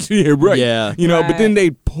like, "Yeah, right." Yeah. But then they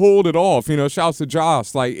pulled it off. Shouts to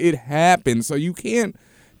Joss, like it happened. So you can't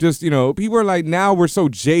just people are like, now we're so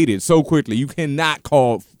jaded so quickly. You cannot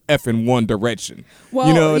call effing One Direction.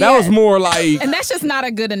 Well, that yeah. was more like. And that's just not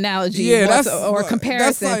a good analogy Yeah, or that's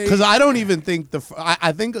comparison. like- Because I don't even think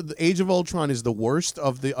I think Age of Ultron is the worst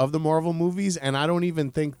of the Marvel movies, and I don't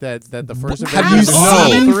even think that the first Have Avengers you is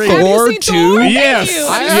seen number 3. Have you Thor seen 2? Thor? Thank Yes. you.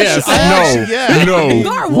 Yes. actually- No. yeah. No.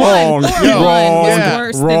 Thor Wrong. 1. Thor 1 Wrong. was Yeah.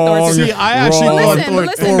 worse than Thor Wrong. 2. See, I actually Wrong. thought Listen, Thor,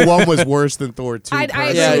 listen. Thor 1 was worse than Thor 2. I agree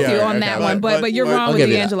personally. with you on Okay, that one, but you're wrong I'll with give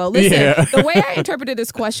you that. D'Angelo. Listen, Yeah. the way I interpreted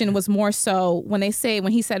this question was more so when he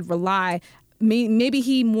said rely. Maybe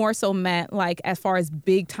he more so meant like as far as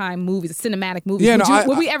big time movies, cinematic movies. Yeah,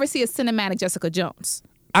 Would we ever see a cinematic Jessica Jones?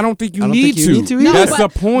 I don't think you I don't need think you to. need to either. That's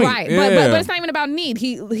but- the point. right? Yeah. But it's not even about need.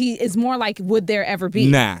 He is more like would there ever be?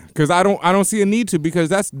 Nah, because I don't see a need to, because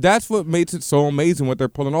that's what makes it so amazing what they're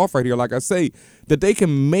pulling off right here. Like I say, that they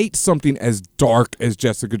can make something as dark as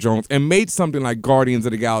Jessica Jones and make something like Guardians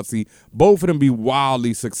of the Galaxy, both of them be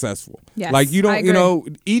wildly successful. Yes, like you I don't,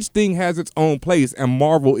 agree. each thing has its own place, and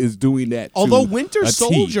Marvel is doing that. Although to Winter a T.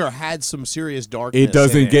 Soldier had some serious darkness. It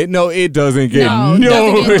doesn't in get No, it doesn't get dark like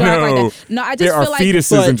that. No, I just there are feel like-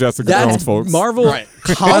 fetuses in Jessica that's Jones, folks. Marvel Right.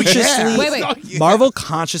 consciously, Wait. Marvel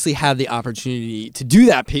consciously had the opportunity to do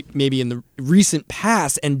that maybe in the recent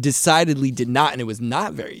past and decidedly did not, and it was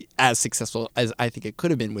not very as successful as I think it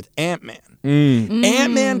could have been with Ant-Man.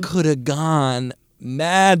 Ant-Man could have gone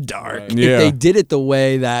mad dark Right. if Yeah. they did it the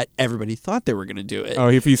way that everybody thought they were going to do it. Oh,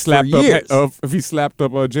 if he slapped years.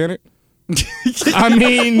 up Janet. I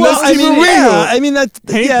mean, Well, let's I keep mean, it real. yeah, I mean that's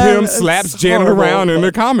Hank yeah, Pym it's slaps Janet horrible, around in but-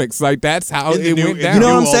 the comics. Like that's how In the it new- went in down. the You know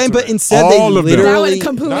what I'm New saying? But Ultimate. instead, All they of them. That literally would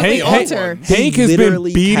completely Hank, alter. Hank has been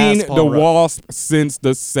literally beating cast Paul the Rudd. Wasp since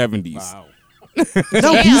the 70s. Wow.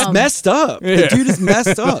 No, he's Damn. messed up. Yeah. The dude is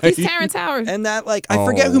messed up. He's Terrence Howard. And that, like, I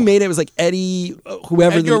forget who Oh. made it. It was like Eddie,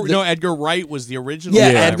 whoever. Edgar Wright was the original.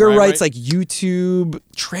 Yeah, guy, Edgar right, Wright's right? like YouTube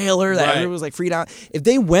trailer that Right. everyone was like freaked out. If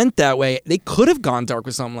they went that way, they could have gone dark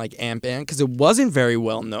with something like Ant-Man because it wasn't very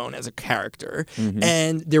well known as a character,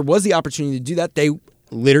 and there was the opportunity to do that. They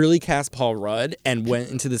literally cast Paul Rudd and went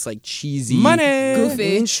into this like cheesy, Money. Goofy.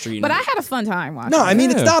 mainstream. But I had a fun time watching. No, I mean,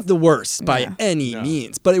 it's Yeah. not the worst by Yeah. any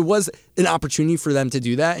means, but it was an opportunity for them to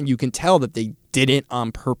do that, and you can tell that they did it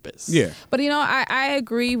on purpose. Yeah. But I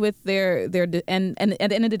agree with their and at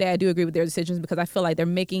the end of the day, I do agree with their decisions because I feel like they're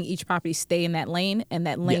making each property stay in that lane, and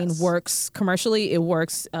that lane Yes. works commercially, it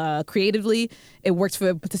works creatively, it works for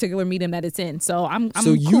a particular medium that it's in. So I'm So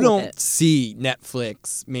cool you with don't it. see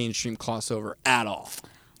Netflix mainstream crossover at all.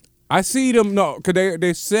 I see them. No, because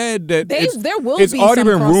they said that There will it's be already some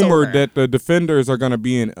been rumored crossover. that the Defenders are going to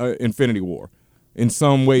be in Infinity War in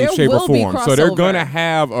some way, There shape, or will be form. So they're crossover. going to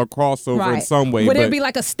have a crossover in some way. Would but it be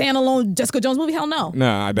like a standalone Jessica Jones movie? Hell no.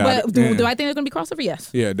 Nah, I doubt But it. do Yeah. I think there's gonna be crossover? Yes.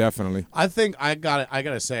 Yeah, definitely. I think I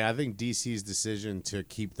gotta say I think DC's decision to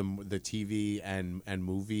keep the TV and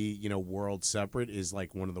movie world separate is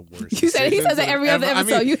like one of the worst. You said he decisions says it every other ever. I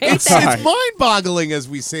mean, episode. You hate it's, that. It's mind-boggling as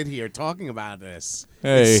we sit here talking about this.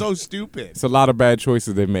 Hey. It's so stupid. It's a lot of bad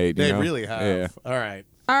choices they've made. You They know? really have. Yeah. All right.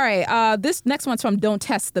 All right. This next one's from Don't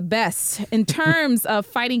Test the Best. In terms of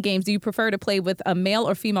fighting games, do you prefer to play with a male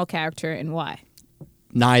or female character, and why?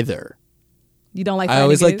 Neither. You don't like. I fighting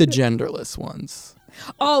always like the games? genderless ones.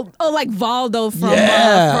 Oh, like Valdo from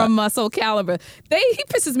Yeah. Soul Calibur. He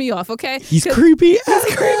pisses me off. Okay, He's 'Cause- creepy. He's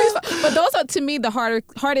creepy as fuck. But those are to me the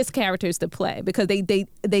hardest characters to play because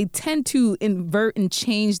they tend to invert and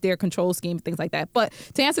change their control scheme and things like that. But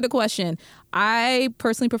to answer the question, I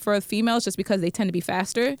personally prefer females just because they tend to be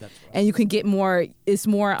faster and you can get more. It's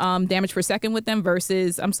more damage per second with them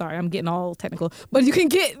versus. I'm sorry, I'm getting all technical, but you can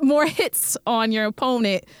get more hits on your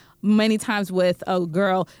opponent. Many times with a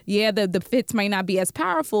girl, yeah, the fits might not be as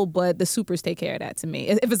powerful, but the supers take care of that to me.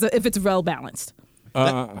 If it's well balanced.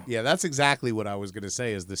 Yeah, that's exactly what I was going to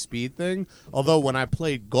say is the speed thing. Although when I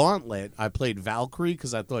played Gauntlet, I played Valkyrie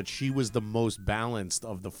because I thought she was the most balanced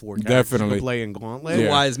of the four characters Definitely. to play in Gauntlet. Yeah.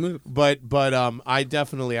 Wise move. But I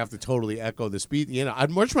definitely have to totally echo the speed. I'd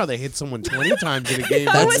much rather hit someone 20 times in a game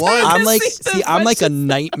than was once. I'm like, See, I'm like a questions.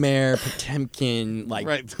 nightmare Potemkin, like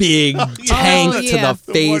Right. big tank to yeah. the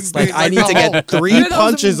face. The one Like big- I like need the to get hole. 3 You're those-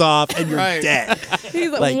 punches off and you're Right. dead.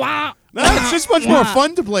 He's like, Like- wow. No, it's just much more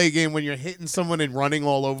fun to play a game when you're hitting someone and running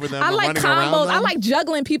all over them. I or like running around combos. them. I like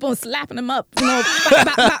juggling people and slapping them up. Bop,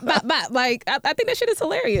 bop, bop, bop. Like I think that shit is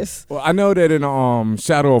hilarious. Well, I know that in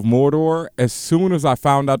Shadow of Mordor, as soon as I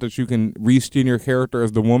found out that you can reskin your character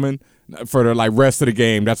as the woman for the rest of the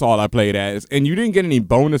game, that's all I played as. And you didn't get any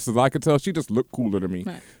bonuses. I could tell she just looked cooler to me,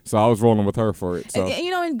 Right. so I was rolling with her for it. So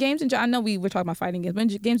And, in games in general, I know we were talking about fighting games, but in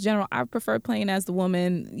games in general, I prefer playing as the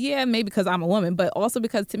woman. Yeah, maybe because I'm a woman, but also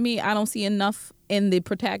because to me, I don't see enough in the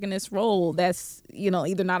protagonist role that's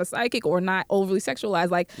either not a psychic or not overly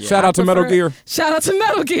sexualized. Like Shout I out to Metal Gear. Shout out to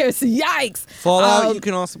Metal Gear. Yikes. Fallout, you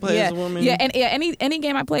can also play yeah, as a woman. Yeah, and any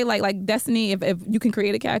game I play like Destiny, if you can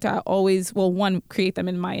create a character, I always create them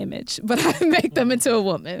in my image, but I make them into a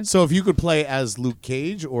woman. So if you could play as Luke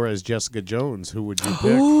Cage or as Jessica Jones, who would you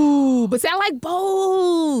pick? Ooh, but see, I like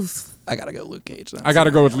both. I gotta go Luke Cage. I got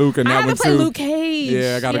to go with Luke in I that have one to play too. Luke Cage.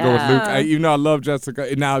 Yeah, I got to go with Luke. Even though I love Jessica.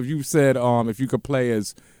 Now, if you said if you could play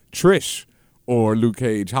as Trish or Luke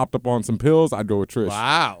Cage, hopped up on some pills, I'd go with Trish.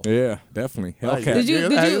 Wow. Yeah, definitely. Hellcat. Did you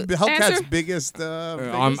Hellcat's answer? biggest.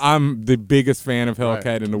 I'm the biggest fan of Hellcat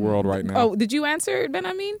Right. in the world right now. Oh, did you answer, Ben?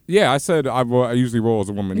 I mean, Yeah, I said I usually roll as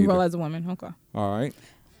a woman you either. roll as a woman. Okay. All right.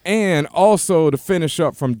 And also to finish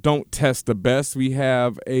up from Don't Test the Best, we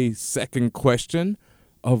have a second question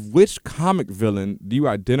of which comic villain do you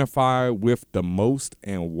identify with the most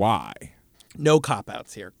and why? No cop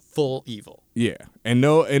outs here. Full evil. Yeah. And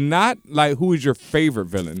not like who is your favorite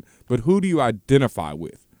villain, but who do you identify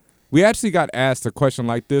with? We actually got asked a question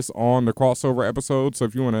like this on the crossover episode, so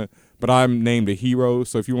if you want to, but I'm named a hero,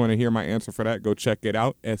 so if you want to hear my answer for that, go check it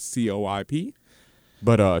out, SCOIP.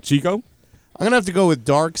 But Chico? I'm gonna have to go with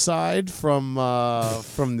Darkseid from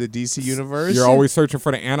the DC universe. You're always searching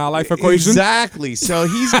for the anti-life equation. Exactly. So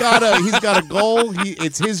he's got a goal.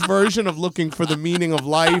 It's his version of looking for the meaning of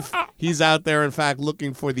life. He's out there, in fact,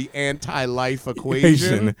 looking for the anti-life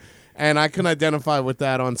equation. And I can identify with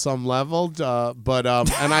that on some level, but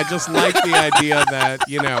and I just like the idea that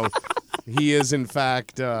he is in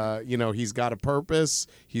fact he's got a purpose,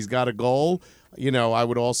 he's got a goal. I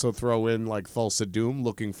would also throw in like Thulsa Doom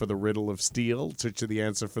looking for the riddle of steel, search the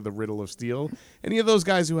answer for the riddle of steel. Any of those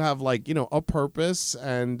guys who have a purpose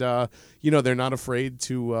and they're not afraid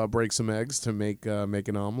to break some eggs to make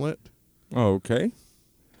an omelet. Okay.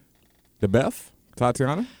 The Beth,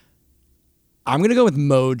 Tatiana. I'm going to go with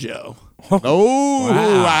Mojo. Oh,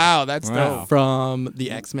 wow. That's dope. From the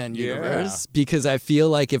X-Men universe. Because I feel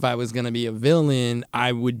like if I was going to be a villain,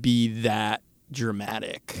 I would be that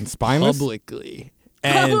dramatic. And spineless? Publicly.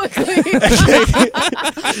 And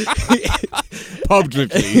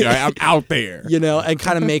publicly. I'm out there. And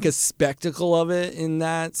kind of make a spectacle of it in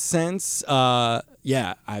that sense.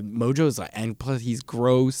 Mojo's and plus he's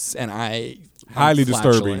gross and highly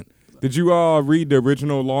disturbing. Did you read the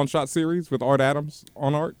original Long Shot series with Art Adams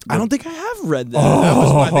on art? I don't think I have read that.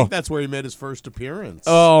 I think that's where he made his first appearance.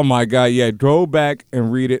 Oh my God! Yeah, go back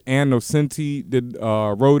and read it. Ann Nocenti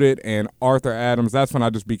wrote it, and Arthur Adams. That's when I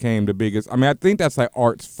just became the biggest. I mean, I think that's like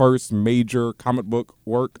Art's first major comic book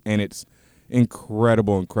work, and it's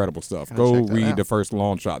incredible stuff. Go read the first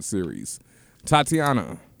Long Shot series.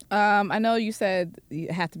 Tatiana. I know you said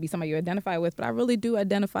you have to be somebody you identify with, but I really do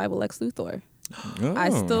identify with Lex Luthor. Oh.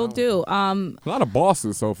 I still do. A lot of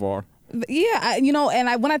bosses so far. Yeah,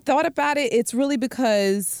 when I thought about it, it's really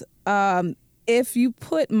because if you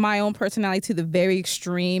put my own personality to the very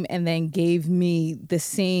extreme and then gave me the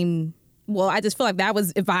same, I just feel like that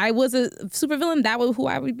was, if I was a supervillain, that was who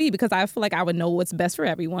I would be, because I feel like I would know what's best for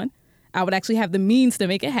everyone. I would actually have the means to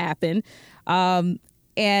make it happen.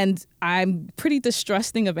 And I'm pretty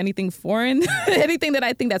distrusting of anything foreign, anything that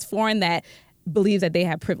I think that's foreign that believes that they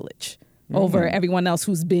have privilege over everyone else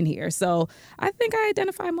who's been here. So I think I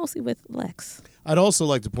identify mostly with Lex. I'd also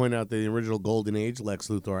like to point out that in the original Golden Age, Lex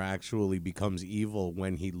Luthor actually becomes evil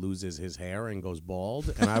when he loses his hair and goes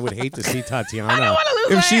bald. And I would hate to see Tatiana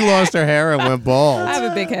if she lost her hair and went bald. I have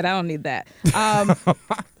a big head. I don't need that.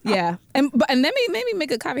 Yeah. And then maybe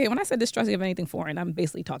make a caveat. When I said distrusting of anything foreign, I'm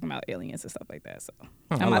basically talking about aliens and stuff like that. So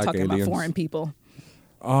I'm not talking about foreign people.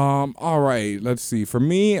 All right, let's see. For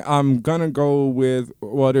me, I'm gonna go with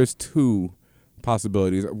there's two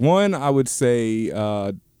possibilities. One, I would say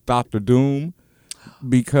Dr. Doom,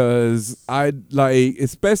 because I like,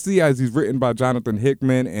 especially as he's written by Jonathan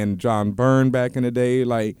Hickman and John Byrne back in the day,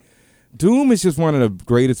 like Doom is just one of the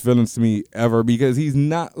greatest villains to me ever, because he's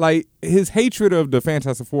not like, his hatred of the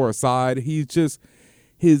Fantastic Four aside, he's just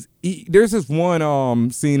there's this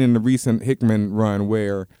one scene in the recent Hickman run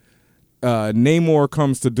where Namor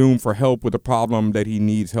comes to Doom for help with a problem that he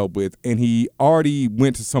needs help with, and he already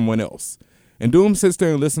went to someone else. And Doom sits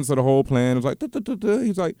there and listens to the whole plan. He's like,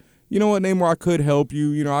 he's like, you know what, Namor, I could help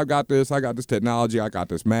you. I got this technology, I got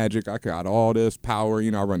this magic, I got all this power,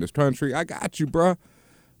 I run this country, I got you, bruh.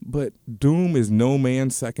 But Doom is no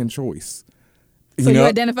man's second choice. So you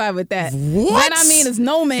identify with that. What? That I mean is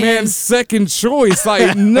no man's second choice.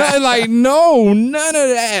 Like, none of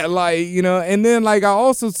that. Like, and then like I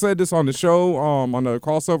also said this on the show, on the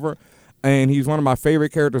crossover, and he's one of my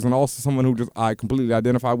favorite characters, and also someone who I completely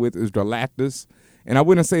identify with is Galactus. And I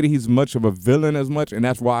wouldn't say that he's much of a villain as much, and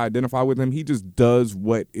that's why I identify with him. He just does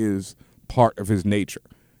what is part of his nature.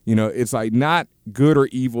 It's like not good or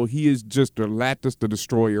evil. He is just Galactus the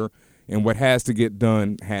Destroyer. And what has to get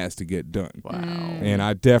done has to get done. Wow. And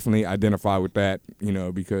I definitely identify with that,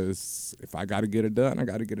 because if I got to get it done, I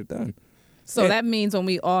got to get it done. So that means when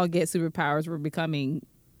we all get superpowers, we're becoming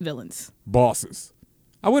villains. Bosses.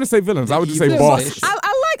 I wouldn't say villains. I would just say bosses. I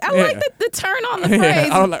like the turn on the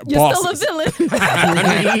phrase. I like You're bosses. still a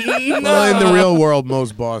villain. Well, in the real world,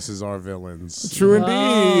 most bosses are villains. True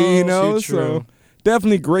indeed. True. So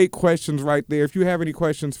definitely great questions right there. If you have any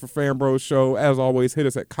questions for Fan Bros Show, as always, hit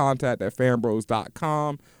us at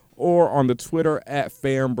contact@fanbros.com or on the Twitter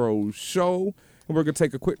 @FanBros Show. And we're going to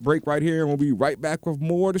take a quick break right here, and we'll be right back with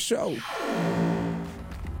more of the show.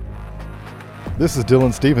 This is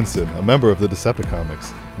Dylan Stevenson, a member of the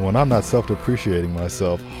Decepticomics. And when I'm not self-depreciating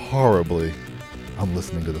myself horribly, I'm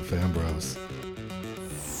listening to the Fan Bros.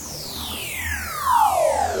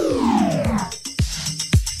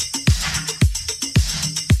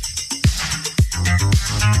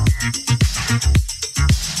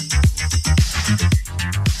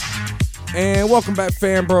 And welcome back,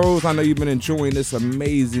 Fan Bros. I know you've been enjoying this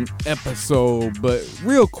amazing episode, but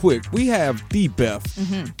real quick, we have D-Beth,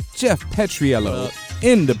 Jeff Petriello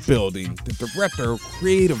in the building, the Director of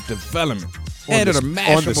Creative Development, head of the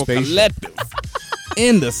Mashable Collective,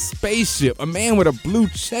 in the spaceship, a man with a blue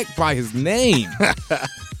check by his name.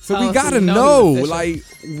 So we gotta know, like,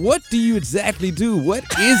 what do you exactly do? What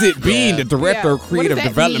is it being the Director of Creative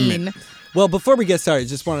Development? Mean? Well, before we get started,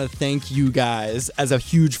 just want to thank you guys. As a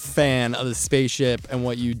huge fan of the spaceship and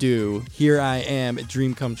what you do, here I am, a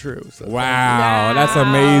dream come true. So Wow, that's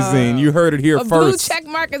amazing. You heard it here A first. blue check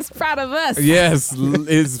mark is proud of us. Yes,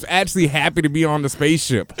 is actually happy to be on the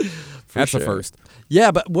spaceship. That's a first.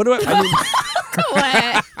 Yeah, but what do I mean, Come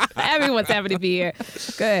on. Everyone's happy to be here.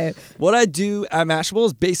 Good. what I do at Mashable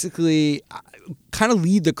is basically kind of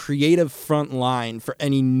lead the creative front line for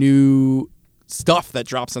any new stuff that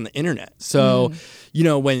drops on the internet. So, you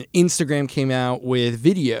know, when Instagram came out with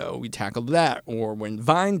video, we tackled that. Or when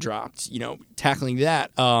Vine dropped, you know, tackling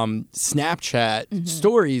that. Snapchat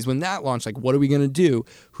stories, when that launched, like, what are we going to do?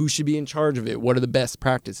 Who should be in charge of it? What are the best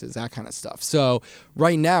practices? That kind of stuff. So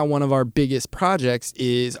right now, one of our biggest projects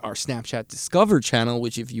is our Snapchat Discover channel,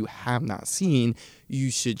 which if you have not seen, you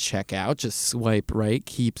should check out. Just swipe right,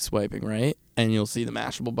 keep swiping right, and you'll see the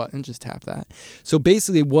Mashable button. Just tap that. So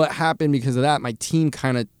basically what happened because of that, my team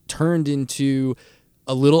kind of turned into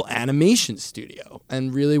a little animation studio.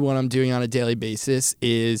 And really what I'm doing on a daily basis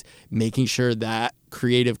is making sure that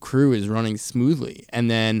creative crew is running smoothly. And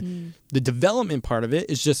then the development part of it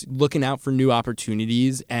is just looking out for new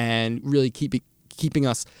opportunities and really keeping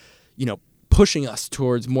us, you know, pushing us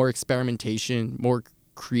towards more experimentation, more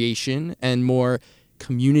creation, and more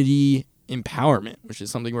community empowerment, which is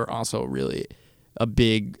something we're also really a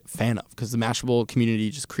big fan of because the Mashable community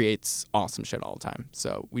just creates awesome shit all the time.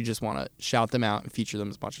 So we just want to shout them out and feature them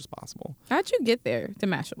as much as possible. How'd you get there to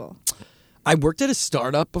Mashable? I worked at a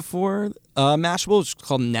startup before Mashable, which is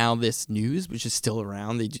called Now This News, which is still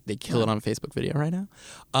around. They kill it on Facebook video right now.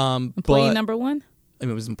 Employee number one? I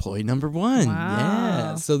mean, it was employee number one. Wow.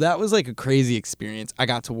 Yeah. So that was like a crazy experience. I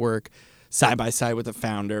got to work side by side with the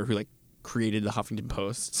founder who like created the Huffington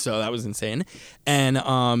Post. So that was insane. And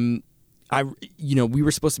we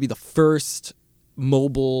were supposed to be the first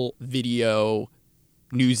mobile video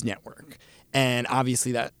news network. And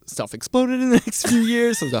obviously that stuff exploded in the next few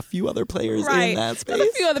years. So there's a few other players in that space.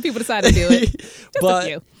 A few other people decided to do it. Just but, a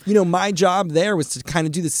few. you know, my job there was to kind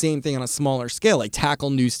of do the same thing on a smaller scale, like tackle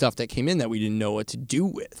new stuff that came in that we didn't know what to do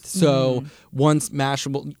with. So once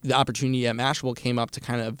the opportunity at Mashable came up to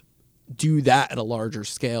kind of do that at a larger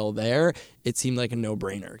scale there, it seemed like a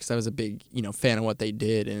no-brainer because I was a big, you know, fan of what they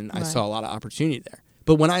did and I saw a lot of opportunity there.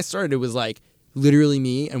 But when I started, it was like literally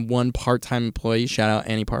me and one part-time employee, shout out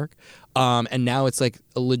Annie Park. And now it's like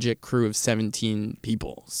a legit crew of 17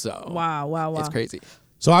 people. So Wow. It's crazy.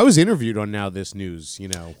 So I was interviewed on Now This News, you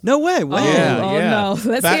know. No way. Wow. No.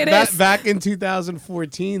 Let's hear this. Back in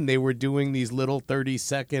 2014, they were doing these little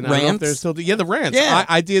 30-second rants. I don't know if they're still the rants. Yeah.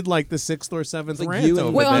 I did like the 6th or 7th Like rant you and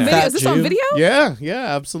over Wait, on there. video? Is this on video? Yeah,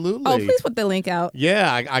 absolutely. Oh, please put the link out.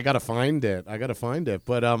 Yeah, I gotta find it.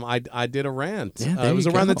 But I did a rant. Yeah, it was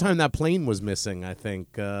there you around the go. time that plane was missing, I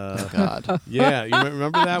think. God. Yeah, you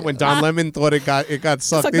remember that when Don Lemon thought it got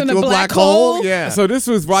sucked Sucked in into a a black black hole? hole? Yeah. So this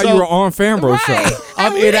was while So- you were on Fanbro Right. Show.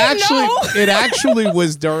 And we didn't know. It actually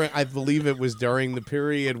was during. I believe it was during the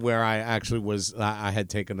period where I actually was. I had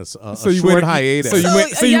taken a short hiatus.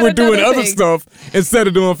 So you were doing another other thing. stuff instead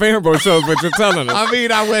of doing Fanbro shows, but you're telling us. I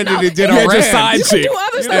mean, I went and did you a had your rant. side You chick. do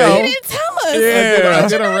other You stuff. know. You didn't tell us. Yeah. I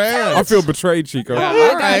did a rant. I feel betrayed, Chico.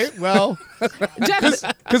 All right. Well, Jeff,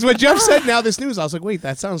 because when Jeff said Now This News, I was like, wait,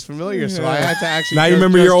 that sounds familiar. So I had to actually. Now you just-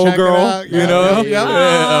 remember just your old check it girl, out. you know? Yeah.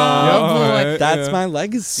 Yeah. That's my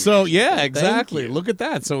legacy. So yeah, exactly. you. Look at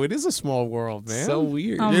that. So it is a small world, man. So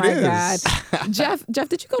weird. oh It my is. God. Jeff,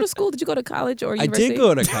 did you go to school? Did you go to college or I university? did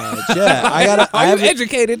go to college. Yeah, I have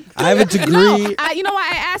educated. I have a degree. No, you know why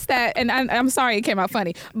I asked that, and I'm sorry it came out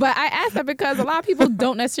funny, but I asked that because a lot of people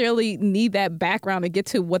don't necessarily need that background to get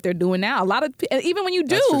to what they're doing now. A lot of, even when you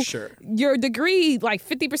do, That's for sure. your degree, like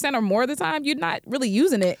 50% or more of the time, you're not really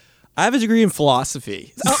using it. I have a degree in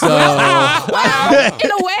philosophy, so Well, in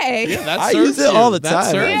a way. Yeah, that I serves use it you. all the That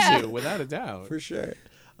time. serves Yeah. you without a doubt. for sure.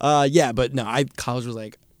 Yeah, but no, college was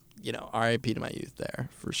like, you know, R.I.P. to my youth there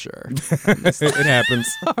for sure. It happens.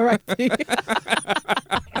 All right.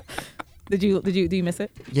 Do you miss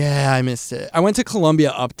it? Yeah, I missed it. I went to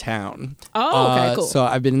Columbia Uptown. Oh, okay, cool. So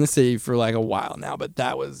I've been in the city for like a while now, but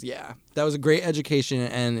that was a great education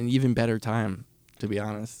and an even better time, to be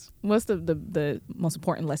honest. What's the most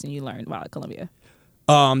important lesson you learned while at Columbia?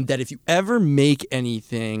 that if you ever make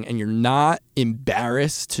anything and you're not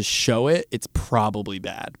embarrassed to show it, it's probably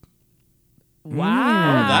bad. Wow.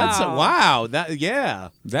 I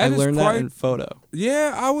learned that in photo.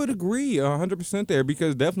 Yeah, I would agree 100% there,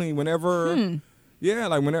 because definitely whenever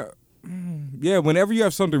whenever you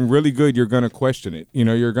have something really good, you're going to question it. You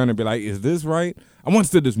know, you're going to be like, is this right? I once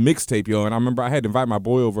did this mixtape, yo, and I remember I had to invite my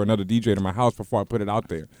boy over, another DJ, to my house before I put it out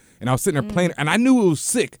there. And I was sitting there playing, and I knew it was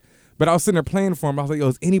sick, but I was sitting there playing for him. I was like, yo,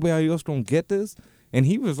 is anybody else going to get this? And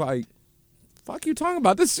he was like, fuck you talking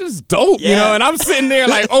about? This is just dope, you know? And I'm sitting there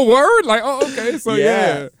like, oh, word? Like, oh, okay, so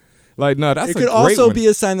yeah. Like, no, that's a great one. It could also be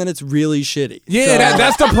a sign that it's really shitty. Yeah,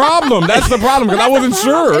 that's the problem. That's the problem, because I wasn't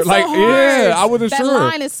sure. It's like, so hard. I wasn't sure. That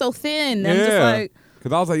line is so thin. I'm just like...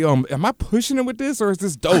 Because I was like, yo, am I pushing it with this, or is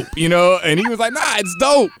this dope? You know? And he was like, nah, it's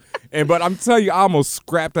dope. But I'm telling you, I almost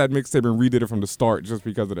scrapped that mixtape and redid it from the start just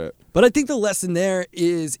because of that. But I think the lesson there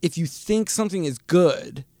is, if you think something is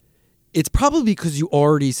good, it's probably because you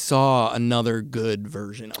already saw another good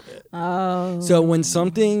version of it. Oh. So when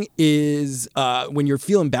something is, when you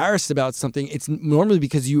feel embarrassed about something, it's normally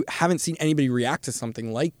because you haven't seen anybody react to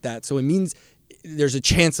something like that. So it means there's a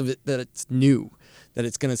chance of it that it's new, that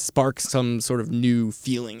it's going to spark some sort of new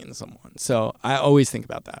feeling in someone. So I always think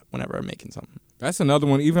about that whenever I'm making something. That's another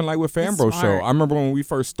one, even like with Fanbro Show. I remember when we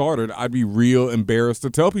first started, I'd be real embarrassed to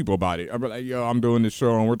tell people about it. I'd be like, yo, I'm doing this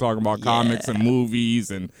show and we're talking about comics and movies,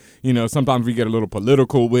 and, you know, sometimes we get a little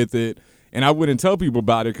political with it. And I wouldn't tell people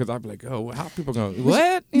about it because I'd be like, oh, how people going to,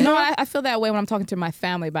 what? You know, I feel that way when I'm talking to my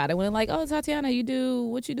family about it. When they're like, oh, Tatiana,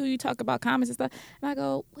 you talk about comics and stuff. And I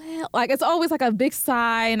go, well, like, it's always like a big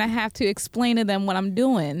sigh, and I have to explain to them what I'm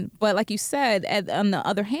doing. But like you said, on the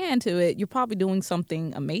other hand to it, you're probably doing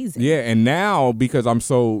something amazing. Yeah, and now, because I'm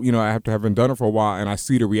so, you know, I haven't done it for a while, and I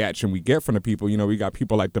see the reaction we get from the people. You know, we got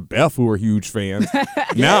people like the Beth who are huge fans.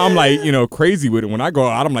 Now I'm like, you know, crazy with it. When I go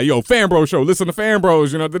out, I'm like, yo, Fanbro Show, listen to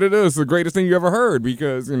Fanbros, you know, it's the greatest thing you ever heard,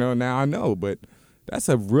 because, you know, now I know. But that's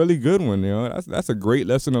a really good one, you know. That's a great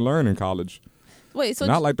lesson to learn in college. Wait, so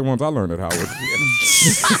not like the ones I learned at Howard.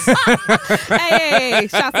 hey,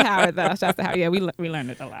 shouts to Howard though. Shouts to Howard. Yeah, we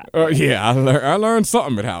learned it a lot. Yeah, I learned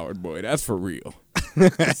something at Howard, boy. That's for real.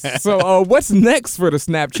 So what's next for the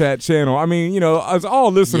Snapchat channel? I mean, you know, as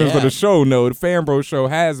all listeners of the show know, the Fanbro Show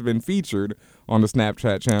has been featured on the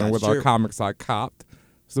Snapchat channel with our Comics I Copped.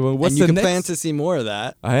 So what's and you the can next? plan to see more of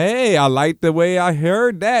that. Hey, I like the way I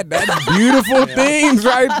heard that. That's beautiful things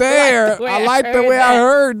right there. I like the way I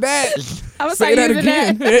heard that. I'm gonna say that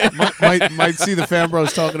again. might see the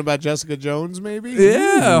Fanbros talking about Jessica Jones, maybe.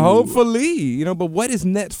 Yeah, hopefully. You know, but what is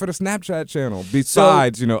next for the Snapchat channel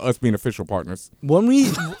besides, you know, us being official partners? One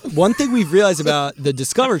thing we've realized about the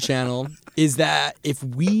Discover channel is that if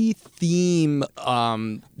we theme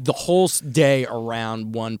the whole day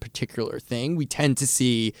around one particular thing, we tend to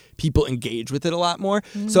see people engage with it a lot more.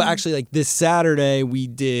 So actually, like this Saturday, we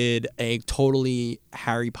did a totally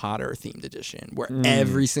Harry Potter themed edition where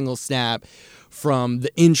every single snap from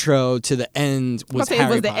the intro to the end was Harry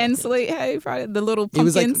Potter. Was the end slate Harry Potter, the little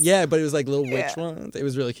pumpkins? It was like, but it was like little witch ones. It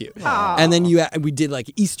was really cute. Aww. And then we did like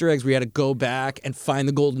Easter eggs. We had to go back and find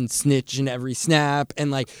the golden snitch in every snap,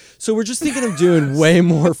 and like, so we're just thinking of doing way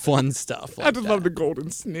more fun stuff. Like I just love the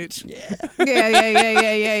golden snitch. Yeah.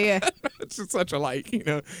 It's just such a, like, you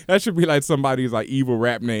know, that should be like somebody's like evil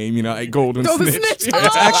rap name, you know, like golden snitch. Yeah.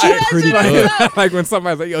 It's actually pretty good. Like when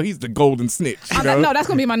somebody's like, yo, he's the golden snitch. You know? No, that's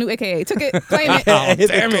gonna be my new AKA. Took it. Claim it. Oh,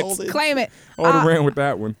 damn it. Claim it. I ran with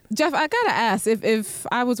that one. Jeff, I gotta ask, if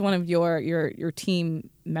I was one of your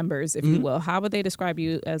team members, if you will, how would they describe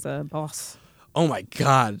you as a boss? Oh my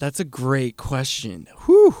God, that's a great question.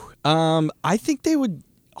 Whew. I think they would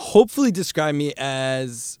hopefully describe me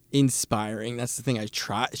as inspiring. That's the thing I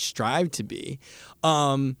strive to be.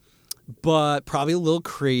 But probably a little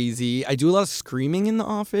crazy. I do a lot of screaming in the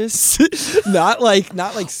office. not like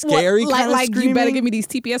scary kind of screaming. You better give me these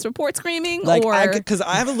TPS report screaming, like, or because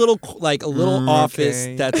I have a little office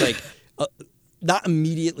that's like not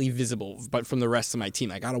immediately visible, but from the rest of my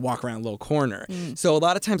team. I got to walk around a little corner. So a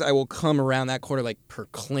lot of times I will come around that corner like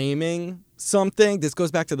proclaiming something. This goes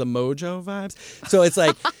back to the Mojo vibes. So it's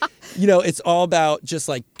like, you know, it's all about just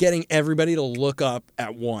like getting everybody to look up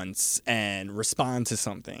at once and respond to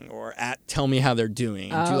something, or tell me how they're doing,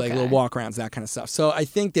 do like little walk arounds, that kind of stuff. So I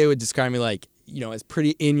think they would describe me like, you know, as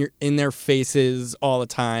pretty in their faces all the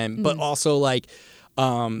time, but also like,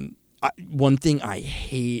 one thing I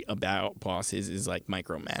hate about bosses is like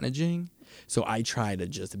micromanaging. So I try to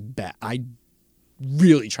just I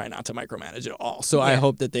really try not to micromanage at all. So I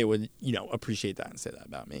hope that they would, you know, appreciate that and say that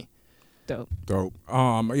about me. dope. Dope.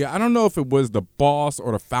 Yeah, I don't know if it was the boss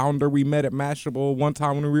or the founder we met at Mashable one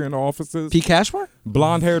time when we were in the offices. Pete Cashmore?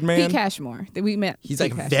 Blonde-haired man. Pete Cashmore. That we met. He's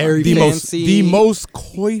Pete like Cashmore. very the fancy. most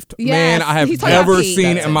coiffed Yes, man I have he's talking about ever Pete.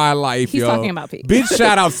 seen That's in it. my life. He's yo. talking about Pete. Big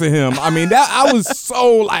shout outs to him. I mean, that I was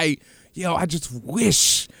so like, yo, I just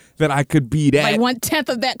wish that I could be that. Like 1/10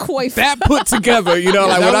 of that coif. that put together, you know,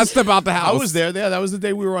 like when I step out the house. I was there. Yeah, that was the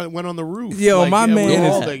day we went on the roof. Yo, Like, my we man were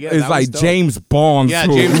all is, there. Yeah, is that like was dope. James Bond. Yeah,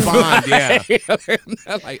 smooth. James Bond.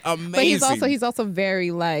 Yeah. Like amazing. But he's also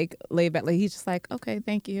very like laid back. Like he's just like, okay,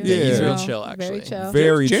 thank you. Yeah, he's You real know, chill, Very actually. chill.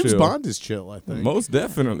 very James chill. Bond is chill, I think. Most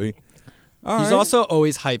definitely. All He's right. also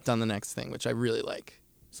always hyped on the next thing, which I really like.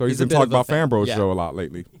 so he's he's a been bit talking of a about fan. Fanbros Yeah. show a lot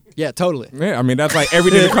lately. Yeah, totally. Yeah, I mean that's like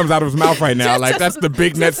everything that comes out of his mouth right now. Like that's the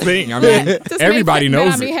big next thing. I mean, Just everybody make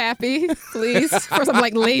knows me it. happy, please. For some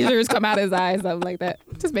like lasers come out his eyes, something like that.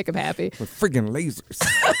 Just make him happy. With friggin' lasers.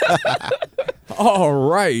 All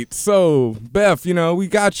right. So, Beth, you know, we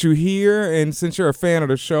got you here. And since you're a fan of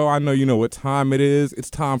the show, I know you know what time it is. It's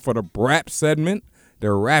time for the BRAP segment.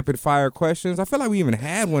 They're rapid fire questions. I feel like we even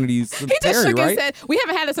had one of these. He just shook and said, we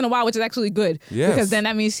haven't had this in a while, which is actually good. Yes. Because then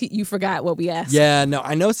that means you forgot what we asked. Yeah, no,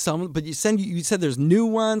 I know some, but you said there's new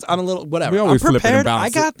ones. I'm a little whatever. We always I'm flip it and prepared. bounce I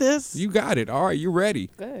it. got this. You got it. All right, you ready?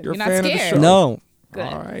 Good. You're a You're not fan of the scared. show. No. Good.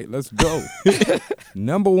 All right, let's go.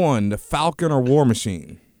 Number one, the Falcon or War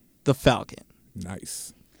Machine? The Falcon.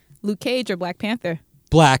 Nice. Luke Cage or Black Panther?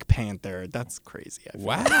 Black Panther. That's crazy. I feel.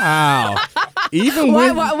 Wow. Even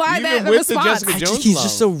Why with that even with the response? Jessica I Jones just, he's love.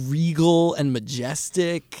 just so regal and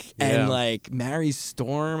majestic Yeah. and like marries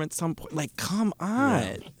Storm at some point. Like, come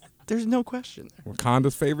on. There's no question there.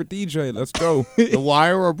 Wakanda's favorite DJ. Let's go. The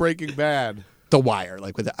Wire or Breaking Bad? The Wire.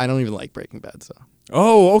 Like I don't even like Breaking Bad, so.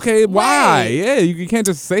 Oh, okay. Why? Yeah, you can't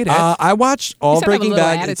just say that. I watched all said have a Breaking little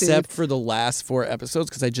Bad attitude. except for the last 4 episodes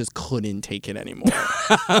because I just couldn't take it anymore.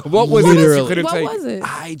 What was it? Literally. You couldn't What take was it?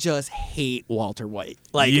 I just hate Walter White.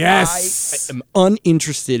 Like, Yes. I am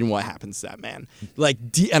uninterested in what happens to that man. Like,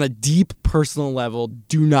 on a deep personal level,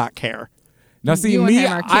 do not care. Now, see, You and me,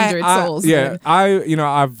 him are kindred souls, yeah, man.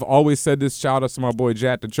 I've always said this. Shout out to my boy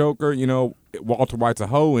Jack the Joker. You know, Walter White's a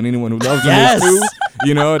hoe, and anyone who loves him Yes. is too.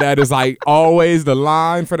 You know, that is like always the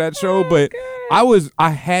line for that show. But I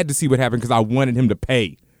had to see what happened because I wanted him to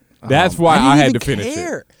pay. That's why I I didn't had even to finish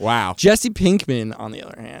care. it. Wow, Jesse Pinkman, on the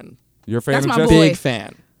other hand, you're a fan That's of my Jesse? boy. big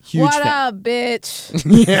fan. Huge What fan. up,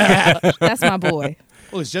 bitch? Yeah. That's my boy.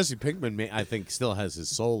 Well, it's Jesse Pinkman, I think, still has his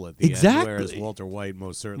soul at the Exactly. end, whereas Walter White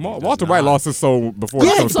most certainly does Walter not. White lost his soul before the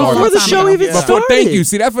Yeah, show before started. the show even Yeah. started. Before, thank you.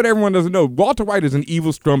 See, that's what everyone doesn't know. Walter White is an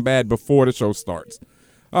evil scumbag before the show starts.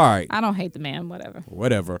 All right, I don't hate the man. Whatever.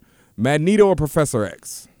 whatever. Magneto or Professor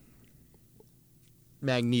X?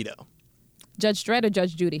 Magneto. Judge Dredd or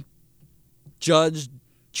Judge Judy? Judge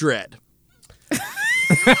Dredd. You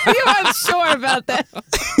weren't sure about that.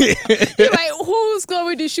 You're like, who's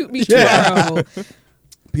going to shoot me tomorrow?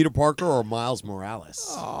 Peter Parker or Miles Morales?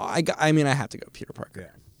 Oh, I mean, I have to go Peter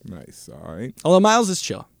Parker. Nice. All right. Although Miles is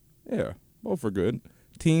chill. Yeah, both are good.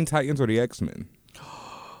 Teen Titans or the X-Men?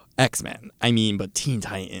 X-Men. I mean, but Teen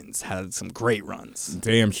Titans had some great runs.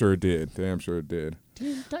 Damn sure it did. Damn sure it did.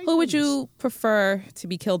 Who would you prefer to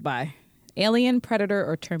be killed by? Alien, Predator,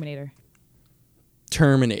 or Terminator?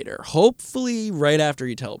 Terminator. Hopefully right after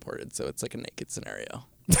he teleported, so it's like a naked scenario.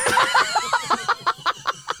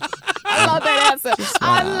 I love that answer.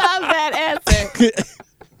 I love that answer.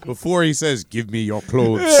 Before he says, "Give me your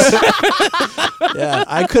clothes." Yeah,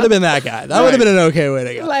 I could have been that guy. That would have been an okay way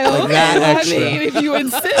to go. Like, okay, that well, I extra. mean, if you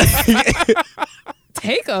insist,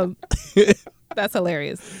 take them. That's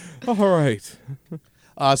hilarious. All right.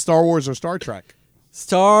 Star Wars or Star Trek?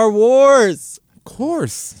 Star Wars. Of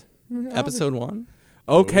course. Episode 1.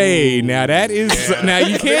 Okay, now that is now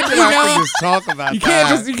you can't We're not gonna just talk about you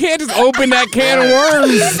can't just open that can of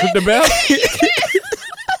worms, the bell.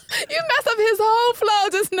 You messed up his whole flow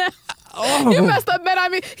just now. You messed up, man. I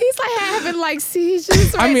mean, he's like having like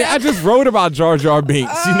seizures right I mean, now. I just wrote about Jar Jar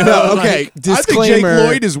Binks, you know. No, okay, I think Jake disclaimer.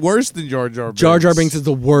 Lloyd is worse than Jar Jar Binks. Jar Jar Binks is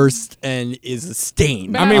the worst and is a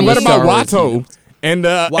stain. I mean, what He's about Star Wars. Watto and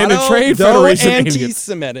the Watto, Trade though Federation? Indians?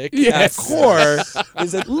 anti-Semitic Yes. at core,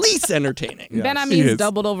 is at least entertaining. Ben, I he mean, he's is.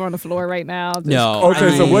 doubled over on the floor right now. Just- No. Okay,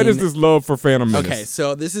 I so what is mean- this love for Phantom Menace? Okay,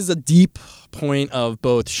 so this is a deep point of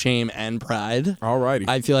both shame and pride. Alrighty.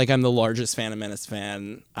 I feel like I'm the largest Phantom Menace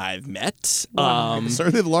fan I've met.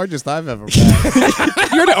 Certainly the largest I've ever met.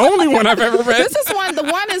 You're the only one I've ever read. This is one. The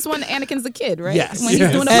one is when Anakin's a kid, right? Yes. When he's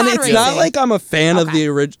doing the and pod it's racing. not like I'm a fan of Okay.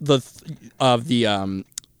 the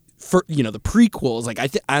prequels. Like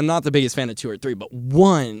I'm not the biggest fan of 2 or 3, but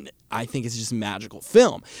 1 I think is just a magical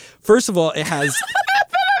film. First of all, it has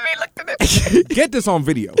Get this on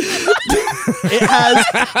video. It has.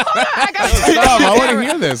 I want to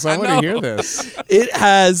hear this. I want to hear this. It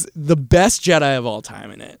has the best Jedi of all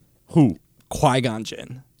time in it. Who? Qui-Gon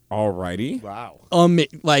Jinn. Alrighty. Wow.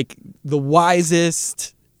 Like the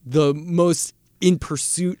wisest, the most in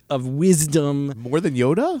pursuit of wisdom. More than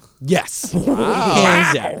Yoda? Yes.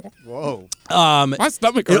 Hands down. Whoa. My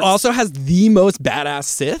stomach hurts. It also has the most badass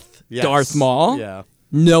Sith, Yes. Darth Maul. Yeah.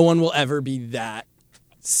 No one will ever be that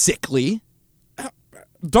sickly.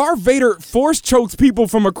 Darth Vader force chokes people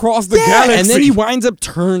from across the galaxy. And then he winds up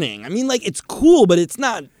turning. I mean, like, it's cool, but it's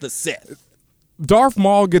not the Sith. Darth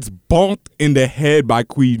Maul gets bonked in the head by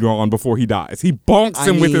Qui-Gon before he dies. He bonks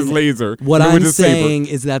him with his laser. What with I'm his saber. saying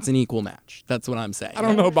is that's an equal match. That's what I'm saying. I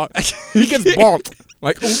don't know about. He gets bonked.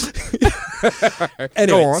 Like,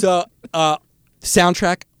 anyway, so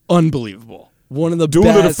soundtrack, unbelievable. One of the Duel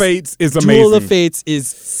best. of the Fates is amazing. Duel of the Fates is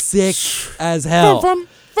sick as hell.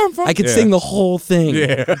 I could sing the whole thing.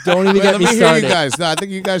 Yeah. Don't even get me Let me hear started. you guys. No, I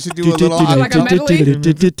think you guys should do a little. like a medley?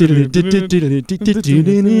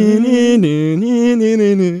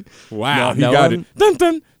 Wow, No, he no got one? it. Dun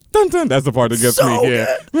dun dun dun. That's the part that gets me.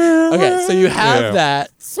 Yeah. Okay, so you have Yeah.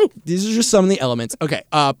 that. These are just some of the elements. Okay,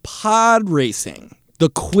 pod racing. The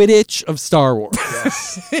Quidditch of Star Wars.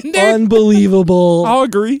 Unbelievable. I'll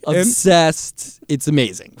agree. Obsessed. It's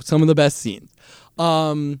amazing. Some of the best scenes.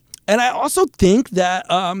 And I also think that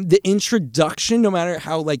the introduction, no matter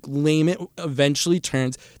how like lame it eventually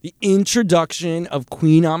turns, the introduction of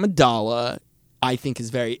Queen Amidala, I think, is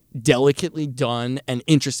very delicately done and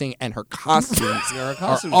interesting, and her costumes are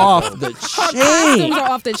off the chain. Costumes are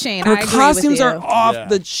off the chain. Her I agree costumes with you. are off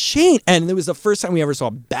the chain, and it was the first time we ever saw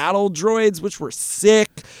battle droids, which were sick.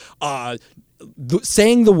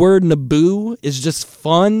 Saying the word Naboo is just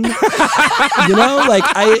fun. You know, like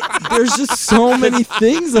there's just so many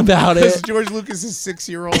things about Because it. George Lucas's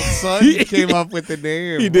 6-year-old son came up with the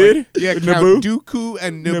name. He did? Yeah, Naboo? Count Dooku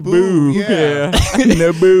and Naboo. Yeah.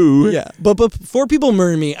 Naboo. Yeah, but before people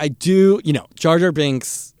murder me, I do, Jar Jar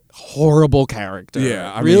Binks, horrible character.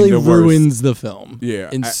 Yeah, I mean, really the worst. ruins the film.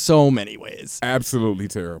 Yeah, in so many ways. Absolutely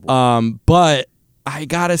terrible. But I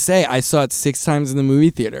gotta say, I saw it 6 times in the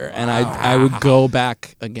movie theater, and I would go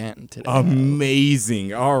back again today.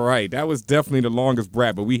 Amazing. All right, that was definitely the longest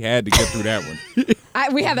brat, but we had to get through that one.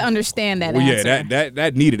 We had to understand that Well, answer. yeah,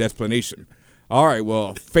 that needed explanation. All right,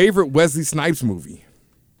 well, favorite Wesley Snipes movie.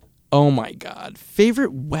 Oh my God,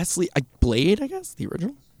 favorite Wesley Blade, I guess the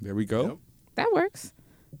original. There we go. That works.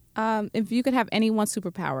 If you could have any one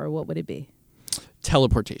superpower, what would it be?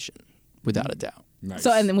 Teleportation, without a doubt. Nice.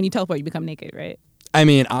 So, and then when you teleport, you become naked, right? I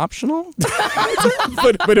mean, optional,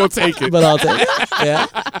 but he'll take it. but I'll take it. Yeah,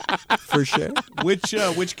 for sure.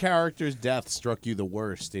 Which character's death struck you the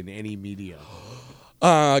worst in any media?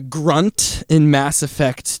 Grunt in Mass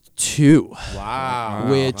Effect 2. Wow.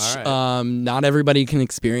 Which All right. not everybody can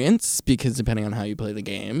experience, because depending on how you play the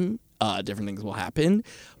game, different things will happen.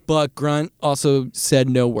 But Grunt also said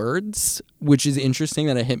no words, which is interesting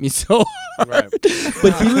that it hit me so hard. Right.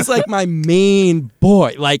 But he was like my main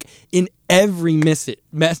boy. Like in every mission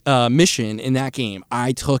in that game,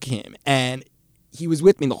 I took him, and he was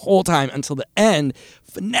with me the whole time until the end.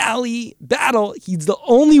 Finale battle, he's the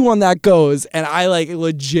only one that goes, and I like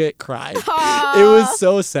legit cried. It was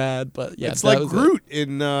so sad, but yeah, It's that like was Groot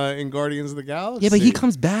in Guardians of the Galaxy. Yeah, but he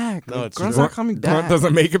comes back. No, it's Grunt's true. not coming back. Grunt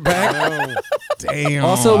doesn't make it back. No. Damn.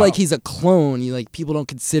 Also, like he's a clone. People don't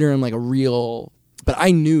consider him like a real. But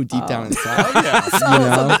I knew deep down inside, you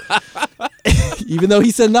know, even though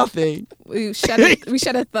he said nothing. We shed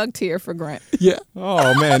a thug tear for Grant. Yeah.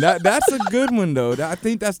 Oh man, that's a good one though. I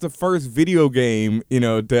think that's the first video game,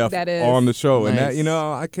 death That is. on the show, and that, Nice.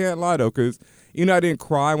 I can't lie though, because I didn't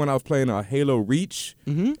cry when I was playing Halo Reach,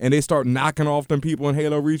 and they start knocking off them people in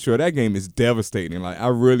Halo Reach. That game is devastating. Like I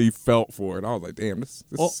really felt for it. I was like, damn, this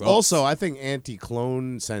sucks. Also, I think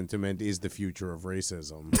anti-clone sentiment is the future of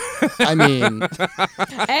racism. I mean,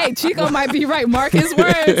 Hey, Chico might be right. Mark his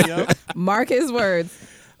words. Mark his words.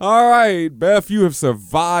 All right, Beth, you have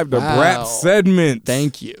survived the Wow. brat segment.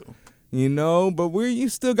 thank you. But you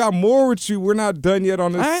still got more with you. We're not done yet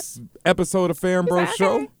on this episode of Fan Bro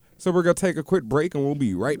Show. So we're going to take a quick break, and we'll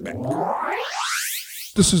be right back.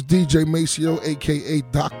 This is DJ Maceo, a.k.a.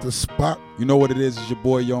 Dr. Spock. You know what it is? It's your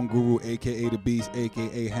boy Young Guru, a.k.a. The Beast,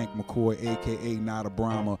 a.k.a. Hank McCoy, a.k.a. Nada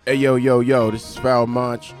Brahma. Hey, yo, this is Farrell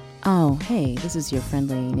Monch. Oh, hey, this is your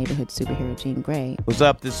friendly neighborhood superhero, Jean Grey. What's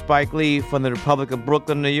up? This is Spike Lee from the Republic of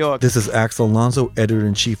Brooklyn, New York. This is Axel Alonso,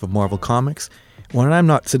 editor-in-chief of Marvel Comics. When I'm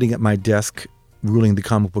not sitting at my desk ruling the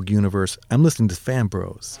comic book universe, I'm listening to Fan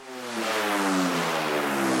Bros.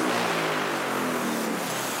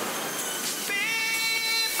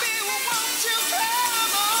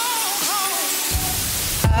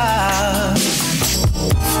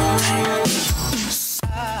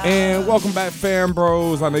 And welcome back, Fan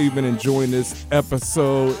Bros. I know you've been enjoying this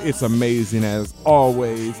episode. It's amazing as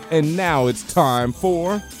always. And now it's time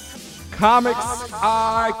for Comics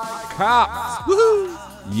I Copped. Woohoo!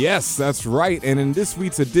 Yes, that's right. And in this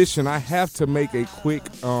week's edition, I have to make a quick,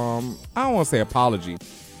 I don't want to say apology.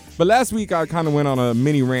 But last week, I kind of went on a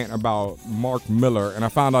mini rant about Mark Miller, and I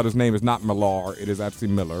found out his name is not Millar. It is actually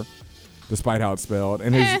Miller, despite how it's spelled.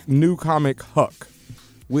 And his new comic, Huck,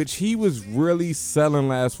 which he was really selling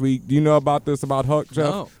last week. Do you know about this, about Huck, Jeff?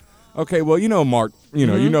 No. Okay, well, you know Mark. You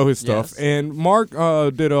know his stuff. Yes. And Mark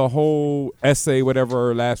did a whole essay,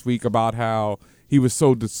 whatever, last week about how he was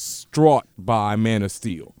so distraught by Man of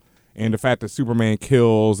Steel and the fact that Superman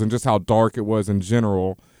kills and just how dark it was in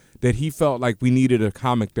general, that he felt like we needed a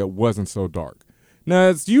comic that wasn't so dark. Now,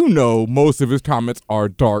 as you know, most of his comics are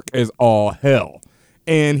dark as all hell.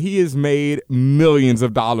 And he has made millions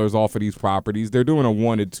of dollars off of these properties. They're doing a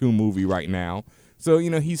 1-2 movie right now. So,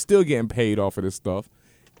 he's still getting paid off of this stuff.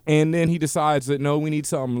 And then he decides that, no, we need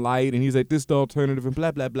something light. And he's like, this is the alternative and blah,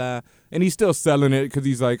 blah, blah. And he's still selling it because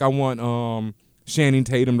he's like, I want Channing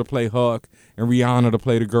Tatum to play Huck and Rihanna to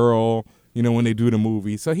play the girl, when they do the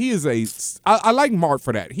movie. So he is I like Mark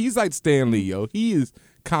for that. He's like Stan Lee, yo. He is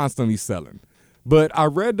constantly selling. But I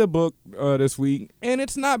read the book this week, and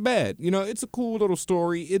it's not bad. It's a cool little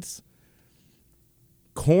story. It's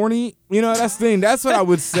corny. That's the thing. That's what I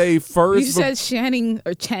would say first. You said Channing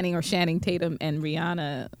Tatum and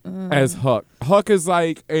Rihanna. As Huck. Huck is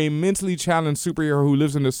like a mentally challenged superhero who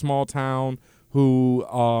lives in a small town who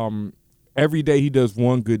every day he does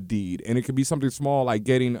one good deed. And it could be something small like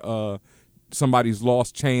getting somebody's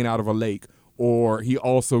lost chain out of a lake, or he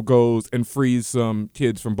also goes and frees some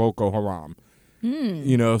kids from Boko Haram.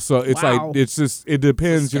 So it's like, it's just, it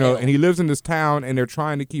depends, and he lives in this town and they're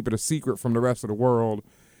trying to keep it a secret from the rest of the world.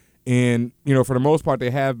 And, for the most part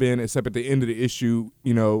they have been, except at the end of the issue,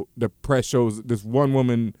 the press shows this one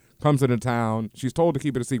woman comes into town. She's told to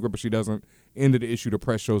keep it a secret, but she doesn't. End of the issue, the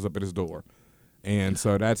press shows up at his door. And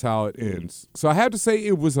so that's how it ends. So I have to say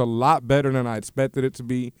it was a lot better than I expected it to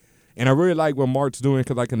be. And I really like what Mark's doing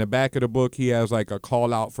because, like, in the back of the book, he has, like, a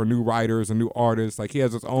call-out for new writers and new artists. Like, he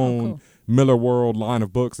has his own Miller World line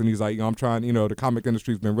of books, and he's like, I'm trying, the comic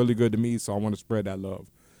industry's been really good to me, so I want to spread that love.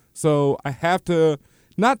 So I have to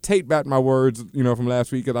not take back my words, from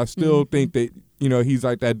last week, because I still think that, he's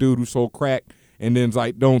like that dude who sold crack and then's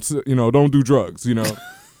like, don't do drugs,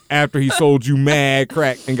 after he sold you mad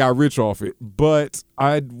crack and got rich off it. But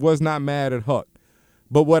I was not mad at Huck.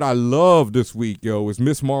 But what I love this week, is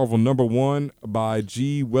Miss Marvel #1 by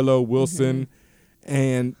G. Willow Wilson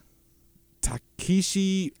and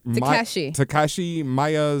Takashi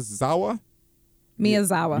Miyazawa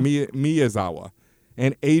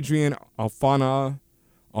and Adrian Alfana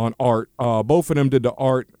on art. Both of them did the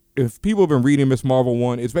art. If people have been reading Miss Marvel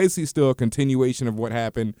 1, it's basically still a continuation of what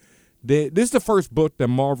happened. This is the first book that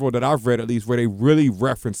Marvel, that I've read at least, where they really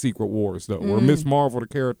reference Secret Wars, though, where Miss Marvel, the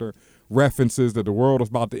character, references that the world is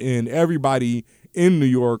about to end. Everybody in New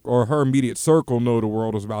York or her immediate circle know the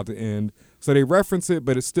world is about to end. So they reference it,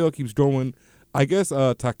 but it still keeps going. I guess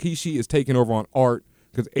Takeshi is taking over on art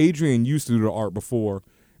because Adrian used to do the art before.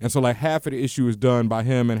 And so like half of the issue is done by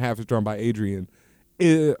him and half is done by Adrian.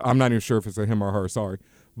 I'm not even sure if it's a him or her, sorry.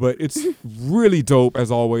 But it's really dope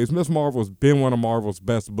as always. Miss Marvel's been one of Marvel's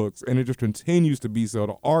best books, and it just continues to be so.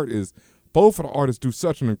 The art is, both of the artists do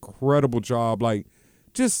such an incredible job. Like,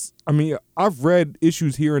 I've read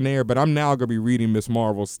issues here and there, but I'm now going to be reading Miss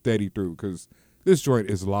Marvel steady through because this joint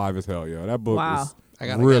is live as hell, yo. That book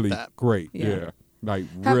is really great. Yeah. Like,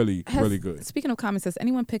 really good. Speaking of comics, has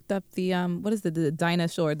anyone picked up the, what is the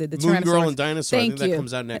dinosaur, the Moon Girl Tyrannosaurus? and Dinosaur? I think that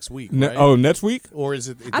comes out next week, right? Next week? Or is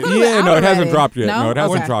it? It hasn't dropped yet. No, it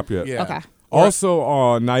hasn't dropped yet. Yeah. Okay.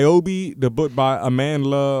 Also, Niobe, the book by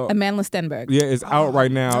Amandla Stenberg. Yeah, is out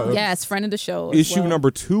right now. Yes, friend of the show. Issue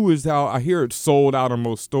number 2 is out. I hear it's sold out in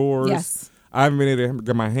most stores. Yes. I haven't been able to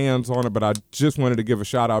get my hands on it, but I just wanted to give a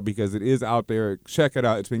shout out because it is out there. Check it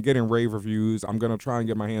out. It's been getting rave reviews. I'm going to try and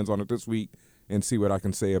get my hands on it this week and see what I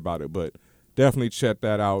can say about it. But definitely check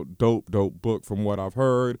that out. Dope book from what I've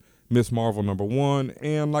heard. Miss Marvel #1.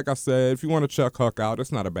 And like I said, if you want to check Huck out,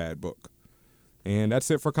 it's not a bad book. And that's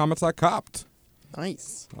it for Comics I Copped.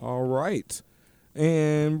 Nice. All right.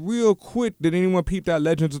 And real quick, did anyone peep that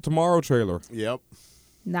Legends of Tomorrow trailer? Yep.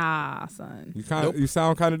 Nah, son. You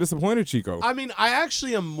sound kind of disappointed, Chico. I mean, I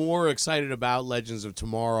actually am more excited about Legends of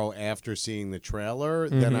Tomorrow after seeing the trailer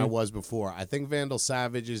than I was before. I think Vandal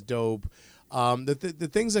Savage is dope. The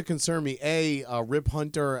things that concern me, Rip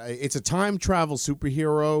Hunter, it's a time travel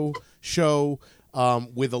superhero show.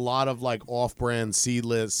 with a lot of like off-brand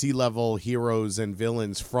C-level heroes and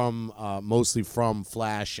villains from mostly from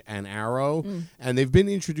Flash and Arrow, and they've been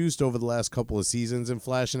introduced over the last couple of seasons in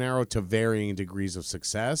Flash and Arrow to varying degrees of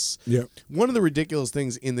success. Yep. One of the ridiculous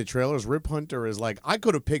things in the trailers, Rip Hunter is like, I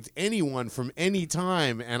could have picked anyone from any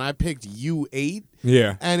time, and I picked you 8.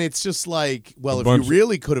 Yeah. And it's just like, well, if you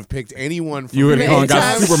really could have picked anyone from you would have any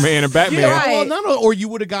got time, Superman and Batman. yeah, well, or you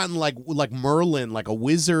would have gotten like Merlin, like a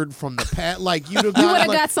wizard from the past. Like you'd have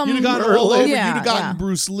gotten, you'd have gotten all over. Yeah, you'd have gotten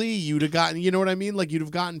Bruce Lee. You'd have gotten, you know what I mean? Like you'd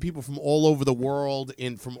have gotten people from all over the world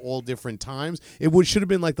from all different times. It should have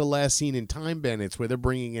been like the last scene in Time Bandits where they're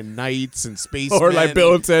bringing in knights and spacemen. Or like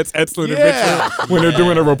Bill and Ted's Excellent Adventure when they're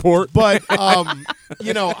doing a report. But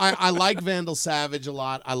you know, I like Vandal Savage a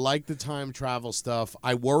lot. I like the time travel stuff.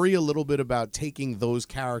 I worry a little bit about taking those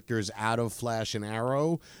characters out of Flash and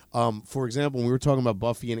Arrow. For example, when we were talking about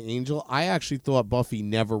Buffy and Angel, I actually thought Buffy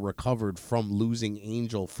never recovered from losing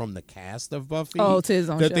Angel from the cast of Buffy. Oh, to his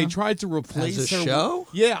own that show. They tried to replace As a her. show?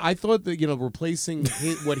 Yeah, I thought that, replacing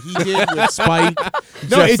what he did with Spike.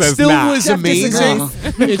 No, Jeff it says still not. was Jeff amazing.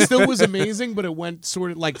 disagrees. It still was amazing, but it went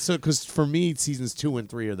sort of like, because for me, seasons 2 and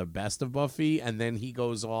 3 are the best of Buffy, and then he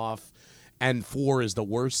goes off. And 4 is the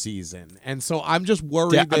worst season. And so I'm just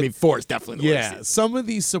worried that... I mean, 4 is definitely the worst season. Some of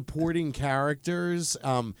these supporting characters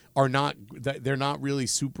are not... They're not really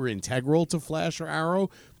super integral to Flash or Arrow,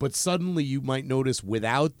 but suddenly you might notice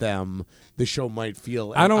without them, the show might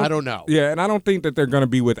feel... I don't know. Yeah, and I don't think that they're going to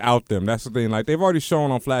be without them. That's the thing. Like, they've already shown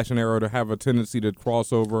on Flash and Arrow to have a tendency to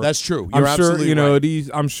cross over. That's true. I'm You're absolutely right.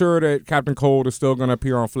 I'm sure that Captain Cold is still going to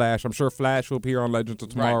appear on Flash. I'm sure Flash will appear on Legends of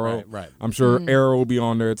Tomorrow. Right. I'm sure Arrow will be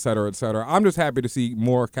on there, et cetera, et cetera. I'm just happy to see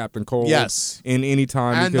more Captain Cold. Yes. In any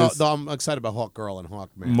time. And I'm excited about Hawkgirl and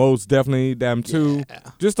Hawkman. Most definitely them too. Yeah.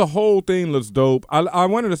 Just the whole thing looks dope. I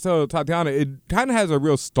wanted to tell Tatiana, it kind of has a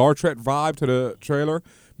real Star Trek vibe to the trailer.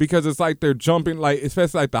 Because it's like they're jumping, like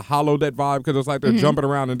especially like the holodeck vibe, because it's like they're jumping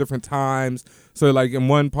around in different times. So like in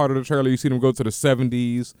one part of the trailer, you see them go to the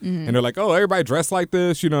 70s, and they're like, oh, everybody dressed like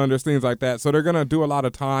this, and there's things like that. So they're gonna do a lot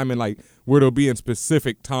of time and like where they'll be in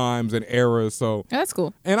specific times and eras. So that's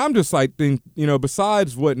cool. And I'm just like,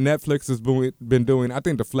 besides what Netflix has been doing, I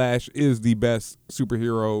think The Flash is the best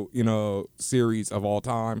superhero, series of all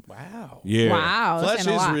time. Wow. Yeah. Wow. Flash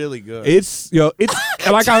is really good. It's it's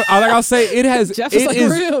like I'll say it has. Jeff is like,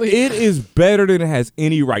 really? It is better than it has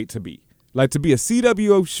any right to be. Like, to be a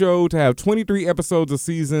CW show, to have 23 episodes a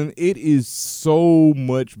season, it is so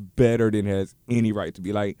much better than it has any right to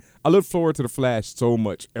be. Like, I look forward to The Flash so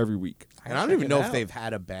much every week. And I don't even know if they've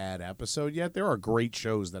had a bad episode yet. There are great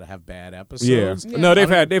shows that have bad episodes. Yeah. No, they've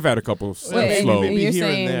had a couple slow. Maybe you're here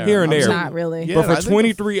saying and there. Here and there. Not really. Yeah, but I for think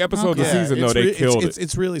 23 episodes a season, no, they killed it.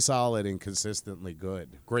 It's really solid and consistently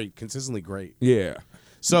good. Consistently great. Yeah.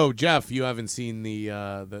 So, Jeff, you haven't seen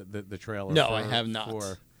the trailer? No, I have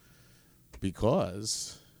not.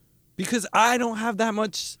 Because I don't have that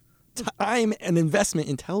much time and investment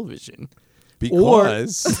in television.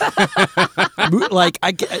 Because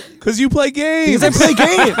you play games. Because I play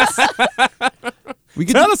games.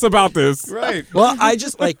 Tell us about this. Right. Well, I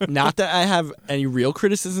just not that I have any real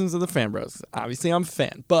criticisms of the Fan Bros. Obviously, I'm a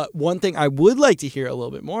fan. But one thing I would like to hear a little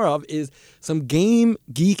bit more of is some game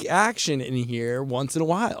geek action in here once in a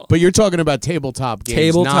while. But you're talking about tabletop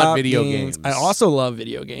games, not video games. I also love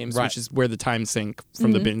video games, Right. which is where the time sink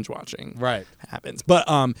from the binge watching happens. But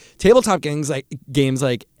tabletop games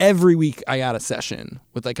like every week I got a session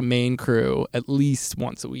with like a main crew at least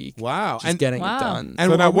once a week. Wow. Just getting it done. And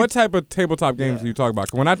so now, what type of tabletop games are you talking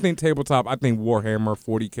about? When I think tabletop, I think Warhammer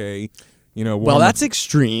 40K. Well, that's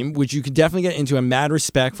extreme, which you could definitely get into. A mad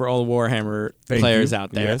respect for all the Warhammer players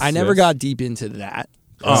out there. Yes, I never got deep into that.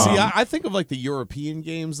 See, I think of like the European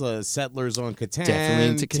games, the Settlers on Catan, Definitely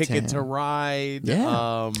into Ticket Catan. to Ride,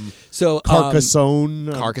 Yeah. So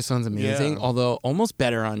Carcassonne. Carcassone's amazing, although almost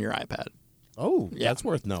better on your iPad. Oh, that's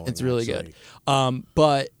worth knowing. It's really good.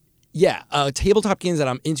 But yeah, tabletop games that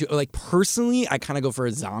I'm into, like personally, I kind of go for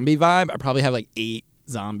a zombie vibe. I probably have like 8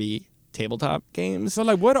 zombie tabletop games. So,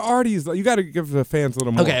 like, what are these? You got to give the fans a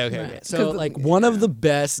little more. Okay. So, like, one of the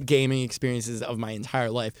best gaming experiences of my entire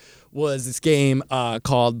life was this game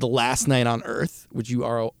called The Last Night on Earth, which you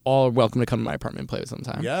are all welcome to come to my apartment and play with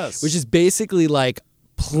sometime. Yes. Which is basically like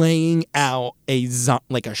playing out a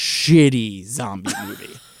shitty zombie movie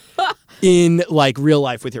in like real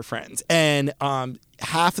life with your friends. And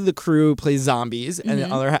half of the crew plays zombies, and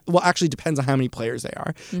the other actually depends on how many players they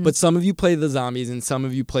are. But some of you play the zombies, and some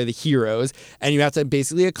of you play the heroes, and you have to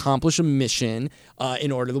basically accomplish a mission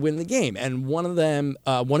in order to win the game. And one of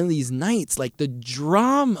these nights, like the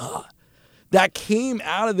drama that came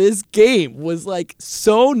out of this game was like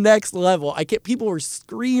so next level. People were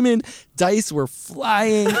screaming, dice were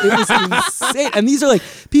flying. It was insane. And these are like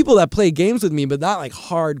people that play games with me, but not like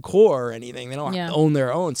hardcore or anything. They don't own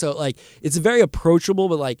their own. So like it's very approachable,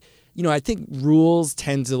 but like, you know, I think rules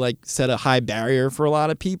tend to like set a high barrier for a lot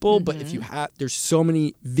of people. But if you there's so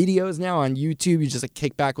many videos now on YouTube, you just like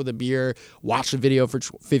kick back with a beer, watch the video for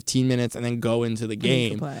 15 minutes, and then go into the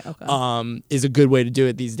game. Is a good way to do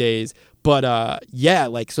it these days. But yeah,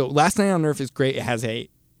 like so Last Night on Earth is great. It has a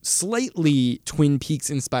slightly Twin Peaks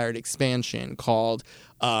inspired expansion called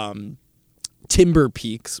Timber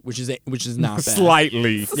Peaks, which is not bad.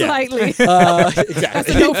 Slightly. Slightly. Exactly.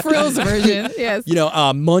 That's the no frills version. Yes. You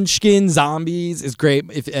know, Munchkin Zombies is great.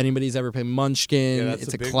 If anybody's ever played Munchkin,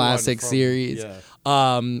 it's a classic series.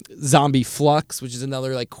 Zombie Flux, which is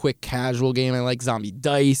another like quick casual game. I like Zombie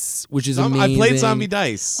Dice, which is amazing. I played Zombie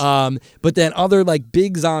Dice. But then other like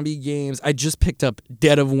big zombie games, I just picked up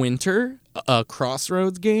Dead of Winter, a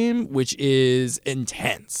Crossroads game, which is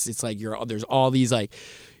intense. It's like there's all these like.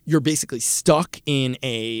 You're basically stuck in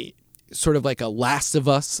a sort of like a Last of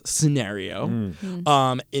Us scenario.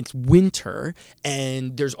 It's winter,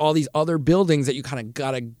 and there's all these other buildings that you kind of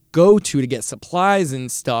gotta go to get supplies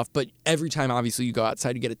and stuff. But every time, obviously, you go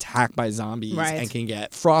outside, you get attacked by zombies and can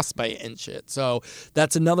get frostbite and shit. So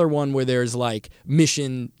that's another one where there's like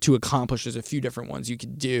mission to accomplish. There's a few different ones you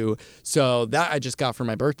could do. So that I just got for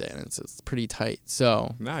my birthday, and it's pretty tight.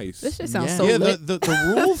 So nice. This just sounds so lit. The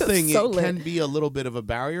rule thing it can be a little bit of a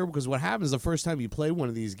barrier because what happens the first time you play one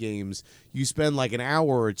of these games, you spend like an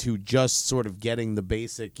hour or two just sort of getting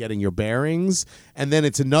your bearings, and then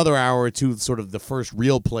it's another hour or two sort of the first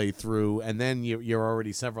real play through, and then you're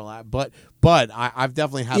already several hours. But I've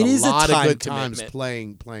definitely had a lot of good times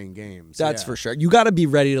playing games. That's for sure. You got to be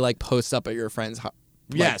ready to like post up at your friend's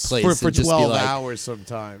place for just 12 be like, hours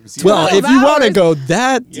sometimes. Well, if you want to go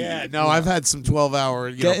that deep, I've had some 12-hour.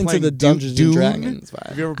 Get into the Dungeons and Dragons vibe.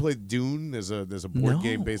 Have you ever played Dune? There's a board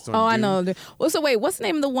game based on. Dune. I know. Well, so wait, what's the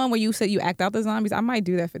name of the one where you said you act out the zombies? I might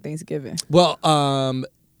do that for Thanksgiving. Well,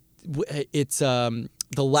 it's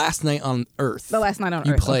The Last Night on Earth. The Last Night on Earth.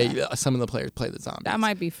 You play some of the players play the zombies. That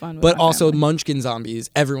might be fun. But also Munchkin Zombies.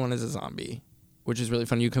 Everyone is a zombie, which is really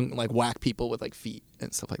fun. You can like whack people with like feet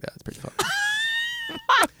and stuff like that. It's pretty fun.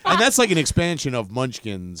 And that's like an expansion of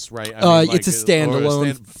Munchkins, right? It's a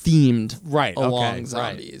standalone themed along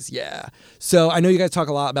zombies. Right. Yeah. So I know you guys talk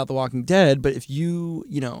a lot about The Walking Dead, but if if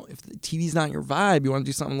the TV's not your vibe, you want to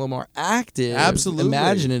do something a little more active,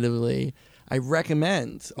 imaginatively, I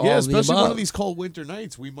recommend all of the especially above. one of these cold winter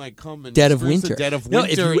nights, we might come and Dead of Winter. Dead of No,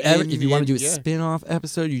 Winter. if you want to do a spin-off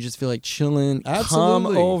episode, you just feel like chilling, come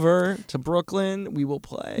over to Brooklyn. We will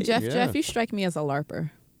play. Jeff, you strike me as a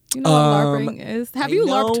LARPer. You know what LARPing is? Have you LARPed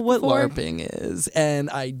before? I know what LARPing is, and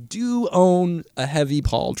I do own a heavy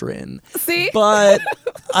pauldron. See? But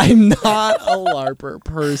I'm not a LARPer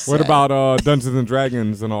per se. What about Dungeons and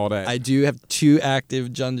Dragons and all that? I do have 2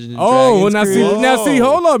 active Dungeons and Dragons. Dragons. Now see,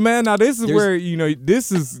 hold up, man. Now this is where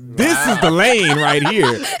this is the lane right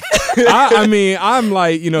here. I'm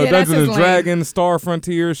like Dungeons and Dragons, Star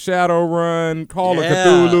Frontier, Shadowrun, Call of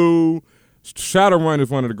Cthulhu. Shadowrun is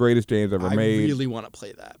one of the greatest games ever made. I really want to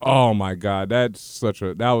play that. Oh my god, that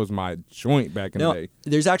was my joint back in the day.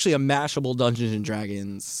 There's actually a Mashable Dungeons and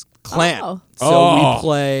Dragons clan. So we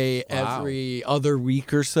play every other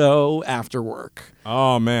week or so after work.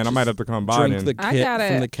 Oh man, I might have to come by drink the kit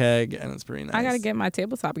from the keg, and it's pretty nice. I gotta get my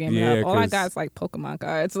tabletop game. Yeah, all I got is like Pokemon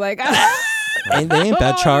cards. Like they ain't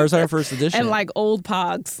bad. Charizard first edition. And like old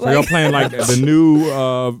Pogs. So y'all playing like the new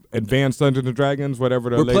Advanced Dungeons and Dragons,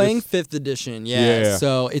 whatever the latest? We're playing 5th edition, yeah.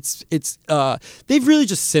 So it's they've really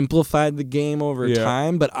just simplified the game over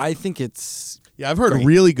time, but I think it's I've heard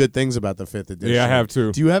really good things about the 5th edition. Yeah, I have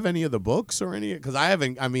too. Do you have any of the books or any? Because I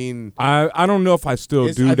haven't. I mean, I don't know if I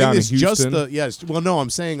still do down in Houston. I'm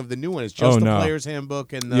saying of the new one. It's just the Player's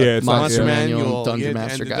Handbook and the Monster Manual, Dungeon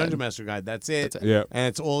Master Guide. Dungeon Master Guide. That's it. Yeah, and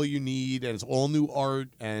it's all you need, and it's all new art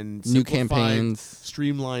and new campaigns,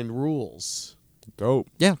 streamlined rules. Dope.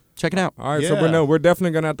 Yeah, check it out. All right, so we're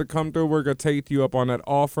definitely gonna have to come through. We're gonna take you up on that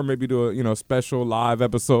offer. Maybe do a special live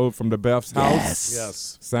episode from the Beth's house.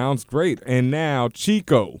 Yes. Sounds great. And now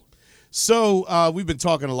Chico. So we've been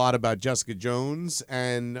talking a lot about Jessica Jones,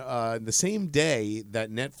 and the same day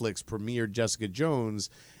that Netflix premiered Jessica Jones,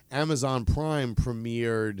 Amazon Prime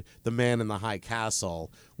premiered The Man in the High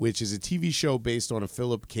Castle, which is a TV show based on a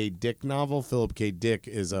Philip K. Dick novel. Philip K. Dick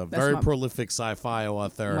is a very prolific sci-fi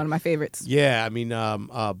author. One of my favorites. Yeah, I mean,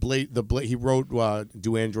 he wrote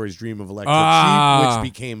Do Androids Dream of Electric Sheep,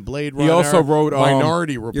 which became Blade Runner. He also wrote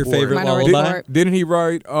Minority Report. Your favorite Minority lullaby? Report. Didn't he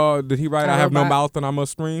write I Have No Mouth and I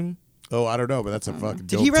Must Scream? Oh, I don't know, but that's a fucking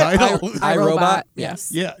Did dope he write title. iRobot?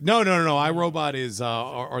 Yes. Yeah. No. iRobot is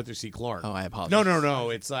Arthur C. Clarke. Oh, I apologize. No.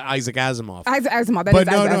 It's Isaac Asimov. Asimov. That But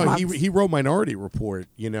is no, Isaac no. Asimov. He wrote Minority Report.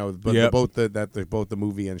 You know, but Yep. both the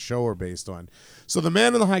movie and show are based on. So the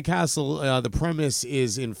Man in the High Castle. The premise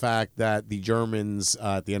is, in fact, that the Germans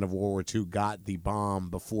at the end of World War II got the bomb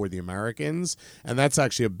before the Americans, and that's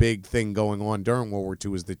actually a big thing going on during World War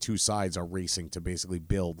II. Is the two sides are racing to basically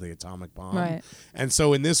build the atomic bomb. Right. And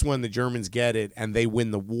so in this one, the Germans get it and they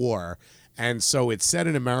win the war. And so it's set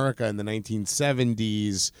in America in the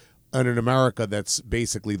 1970s, and in America that's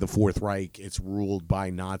basically the Fourth Reich. It's ruled by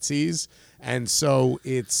Nazis. And so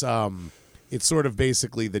it's sort of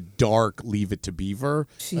basically the dark Leave It to Beaver,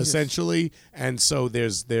 essentially. And so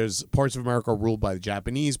there's parts of America are ruled by the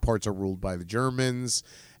Japanese, parts are ruled by the Germans.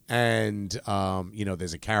 And,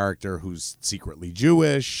 there's a character who's secretly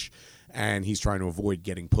Jewish, and he's trying to avoid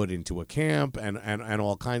getting put into a camp and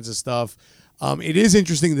all kinds of stuff. It is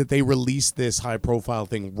interesting that they released this high-profile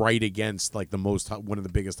thing right against like one of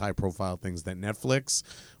the biggest high-profile things that Netflix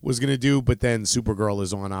was going to do, but then Supergirl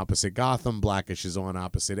is on opposite Gotham, Blackish is on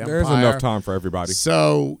opposite Empire. There's enough time for everybody.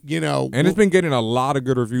 So, and it's been getting a lot of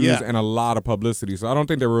good reviews and a lot of publicity, so I don't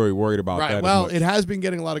think they're really worried about that. Right. Well, it has been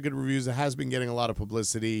getting a lot of good reviews. It has been getting a lot of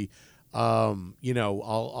publicity. I'll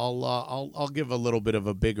give a little bit of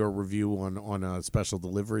a bigger review on a special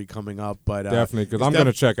delivery coming up, but definitely because I'm going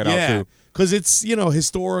to check it out too. Because it's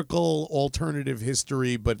historical alternative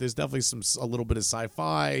history, but there's definitely a little bit of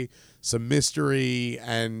sci-fi, some mystery,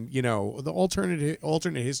 and the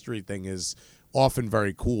alternate history thing is often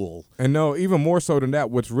very cool. And no, even more so than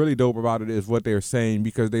that, what's really dope about it is what they're saying,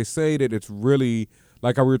 because they say that it's really.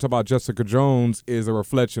 Like how we were talking about Jessica Jones is a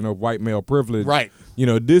reflection of white male privilege. Right.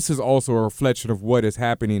 This is also a reflection of what is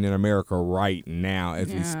happening in America right now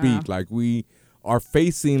as we speak. Like we are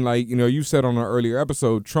facing, like, you said on an earlier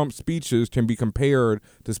episode, Trump's speeches can be compared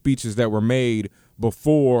to speeches that were made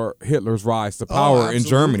before Hitler's rise to power in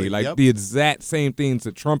Germany. Like the exact same things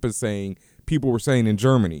that Trump is saying, people were saying in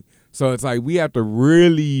Germany. So it's like we have to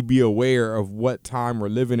really be aware of what time we're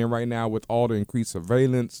living in right now with all the increased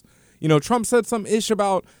surveillance. Trump said some ish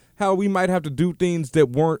about how we might have to do things that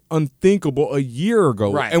weren't unthinkable a year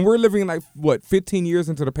ago. Right. And we're living 15 years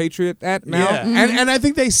into the Patriot Act now? Yeah. And I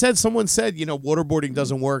think someone said, waterboarding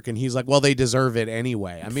doesn't work. And he's like, well, they deserve it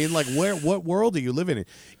anyway. I mean, what world are you living in?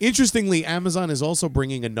 Interestingly, Amazon is also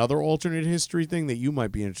bringing another alternate history thing that you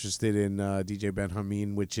might be interested in, DJ Ben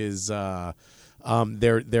Hameen, which is...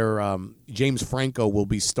 James Franco will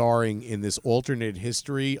be starring in this alternate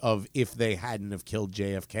history of if they hadn't have killed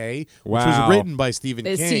JFK, which was written by Stephen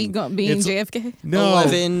King. Is he being JFK? No,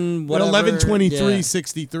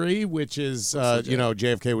 11/23/63, which is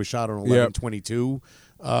JFK was shot on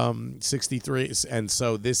 11/22/63, and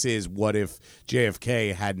so this is what if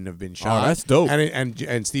JFK hadn't have been shot. Oh, that's dope.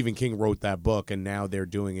 And Stephen King wrote that book, and now they're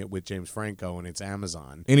doing it with James Franco, and it's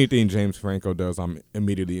Amazon. Anything James Franco does, I'm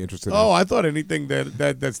immediately interested in. Oh, I thought anything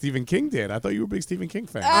that Stephen King did. I thought you were a big Stephen King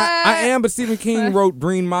fan. I am, but Stephen King wrote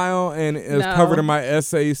Green Mile and is covered in my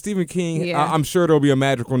essay. Stephen King, I'm sure there'll be a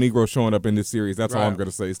magical Negro showing up in this series. That's all I'm going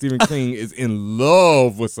to say. Stephen King is in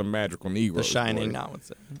love with some magical Negroes. The Shining, not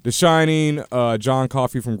what's it? The Shining, John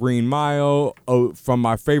Coffey from Green Mile, from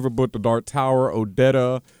my favorite book, The Dark Tower,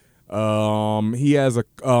 Odetta. He has a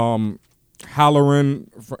Halloran,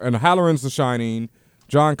 and Halloran's The Shining.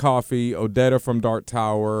 John Coffey, Odetta from Dark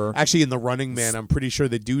Tower. Actually, in The Running Man, I'm pretty sure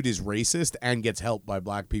the dude is racist and gets helped by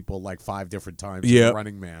black people 5 different times in The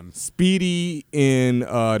Running Man. Speedy in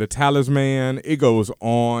The Talisman. It goes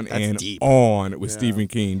on on with Stephen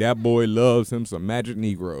King. That boy loves him some magic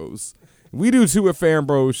Negroes. We do too at Fan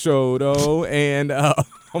Bros Show, though, and oh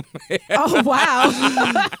wow!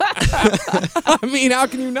 I mean, how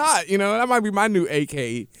can you not? That might be my new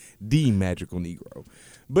AK, the Magical Negro.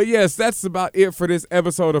 But yes, that's about it for this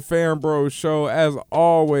episode of Fan Bros Show. As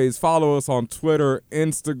always, follow us on Twitter,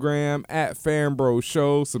 Instagram at Fan Bros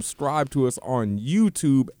Show. Subscribe to us on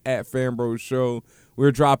YouTube at Fan Bros Show.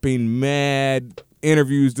 We're dropping mad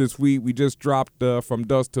interviews this week. We just dropped From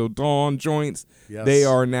Dusk Till Dawn joints. Yes. They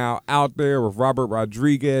are now out there with Robert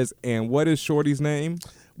Rodriguez. And what is Shorty's name?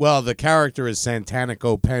 Well, the character is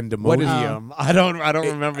Santanico Pandemonium. I don't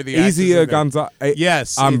remember the Izia Gonzalez.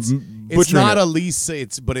 Yes, it's not Elisa.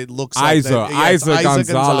 But it looks like Isa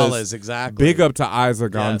Gonzalez. Exactly. Big up to Isa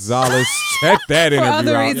Gonzalez. Check that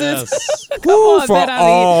interview out. Yes. For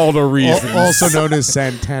all the reasons. Also known as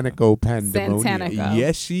Santanico Pandemonium. Santanico.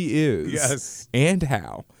 Yes, she is. Yes. And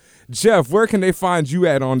how. Jeff, where can they find you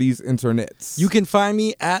at on these internets? You can find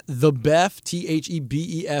me at the Beff,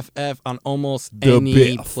 TheBeff, on almost The any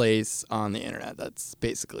Beff. place on the internet. That's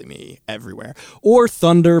basically me everywhere. Or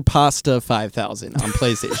Thunder Pasta 5000 on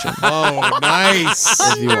PlayStation. Oh, nice.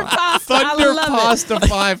 If you want. Thunder love it. Pasta On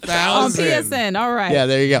 5000. PSN. All right. Yeah,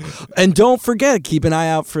 there you go. And don't forget, keep an eye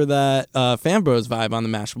out for that Fan Bros vibe on the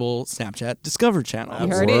Mashable Snapchat Discover channel.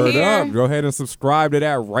 You heard it Word here. up. Go ahead and subscribe to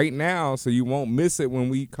that right now so you won't miss it when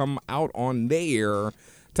we come out on there.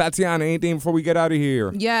 Tatiana, anything before we get out of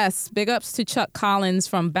here? Yes, big ups to Chuck Collins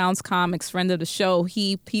from Bounce Comics, friend of the show.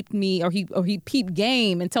 He peeped me, or he peeped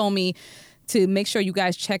game and told me to make sure you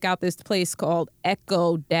guys check out this place called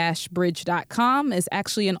echo-bridge.com. It's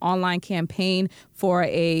actually an online campaign for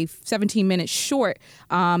a 17-minute short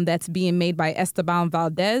that's being made by Esteban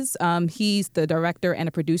Valdez. He's the director and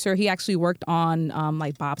a producer. He actually worked on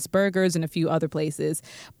like Bob's Burgers and a few other places.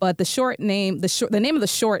 But the name of the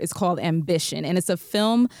short is called Ambition, and it's a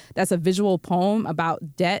film that's a visual poem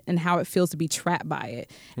about debt and how it feels to be trapped by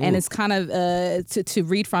it. Ooh. And it's kind of to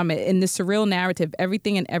read from it in this surreal narrative.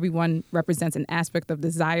 Everything and everyone represents an aspect of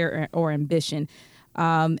desire or ambition.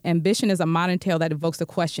 Ambition is a modern tale that evokes the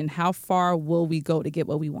question, how far will we go to get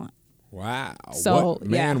what we want? Wow. So, what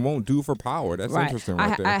man won't do for power? That's right. Interesting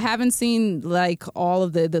right there. I haven't seen like all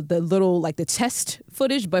of the little like the test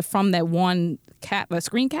footage, but from that one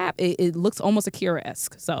screen cap, it looks almost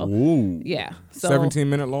Akira-esque. So ooh. Yeah. So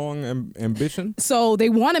 17-minute long Ambition? So they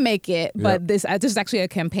want to make it, but this is actually a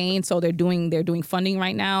campaign, so they're doing funding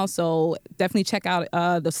right now. So definitely check out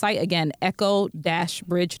the site again,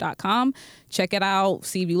 echo-bridge.com. Check it out,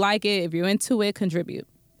 see if you like it. If you're into it, contribute.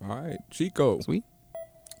 All right. Chico. Sweet.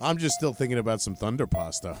 I'm just still thinking about some Thunder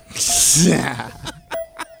Pasta.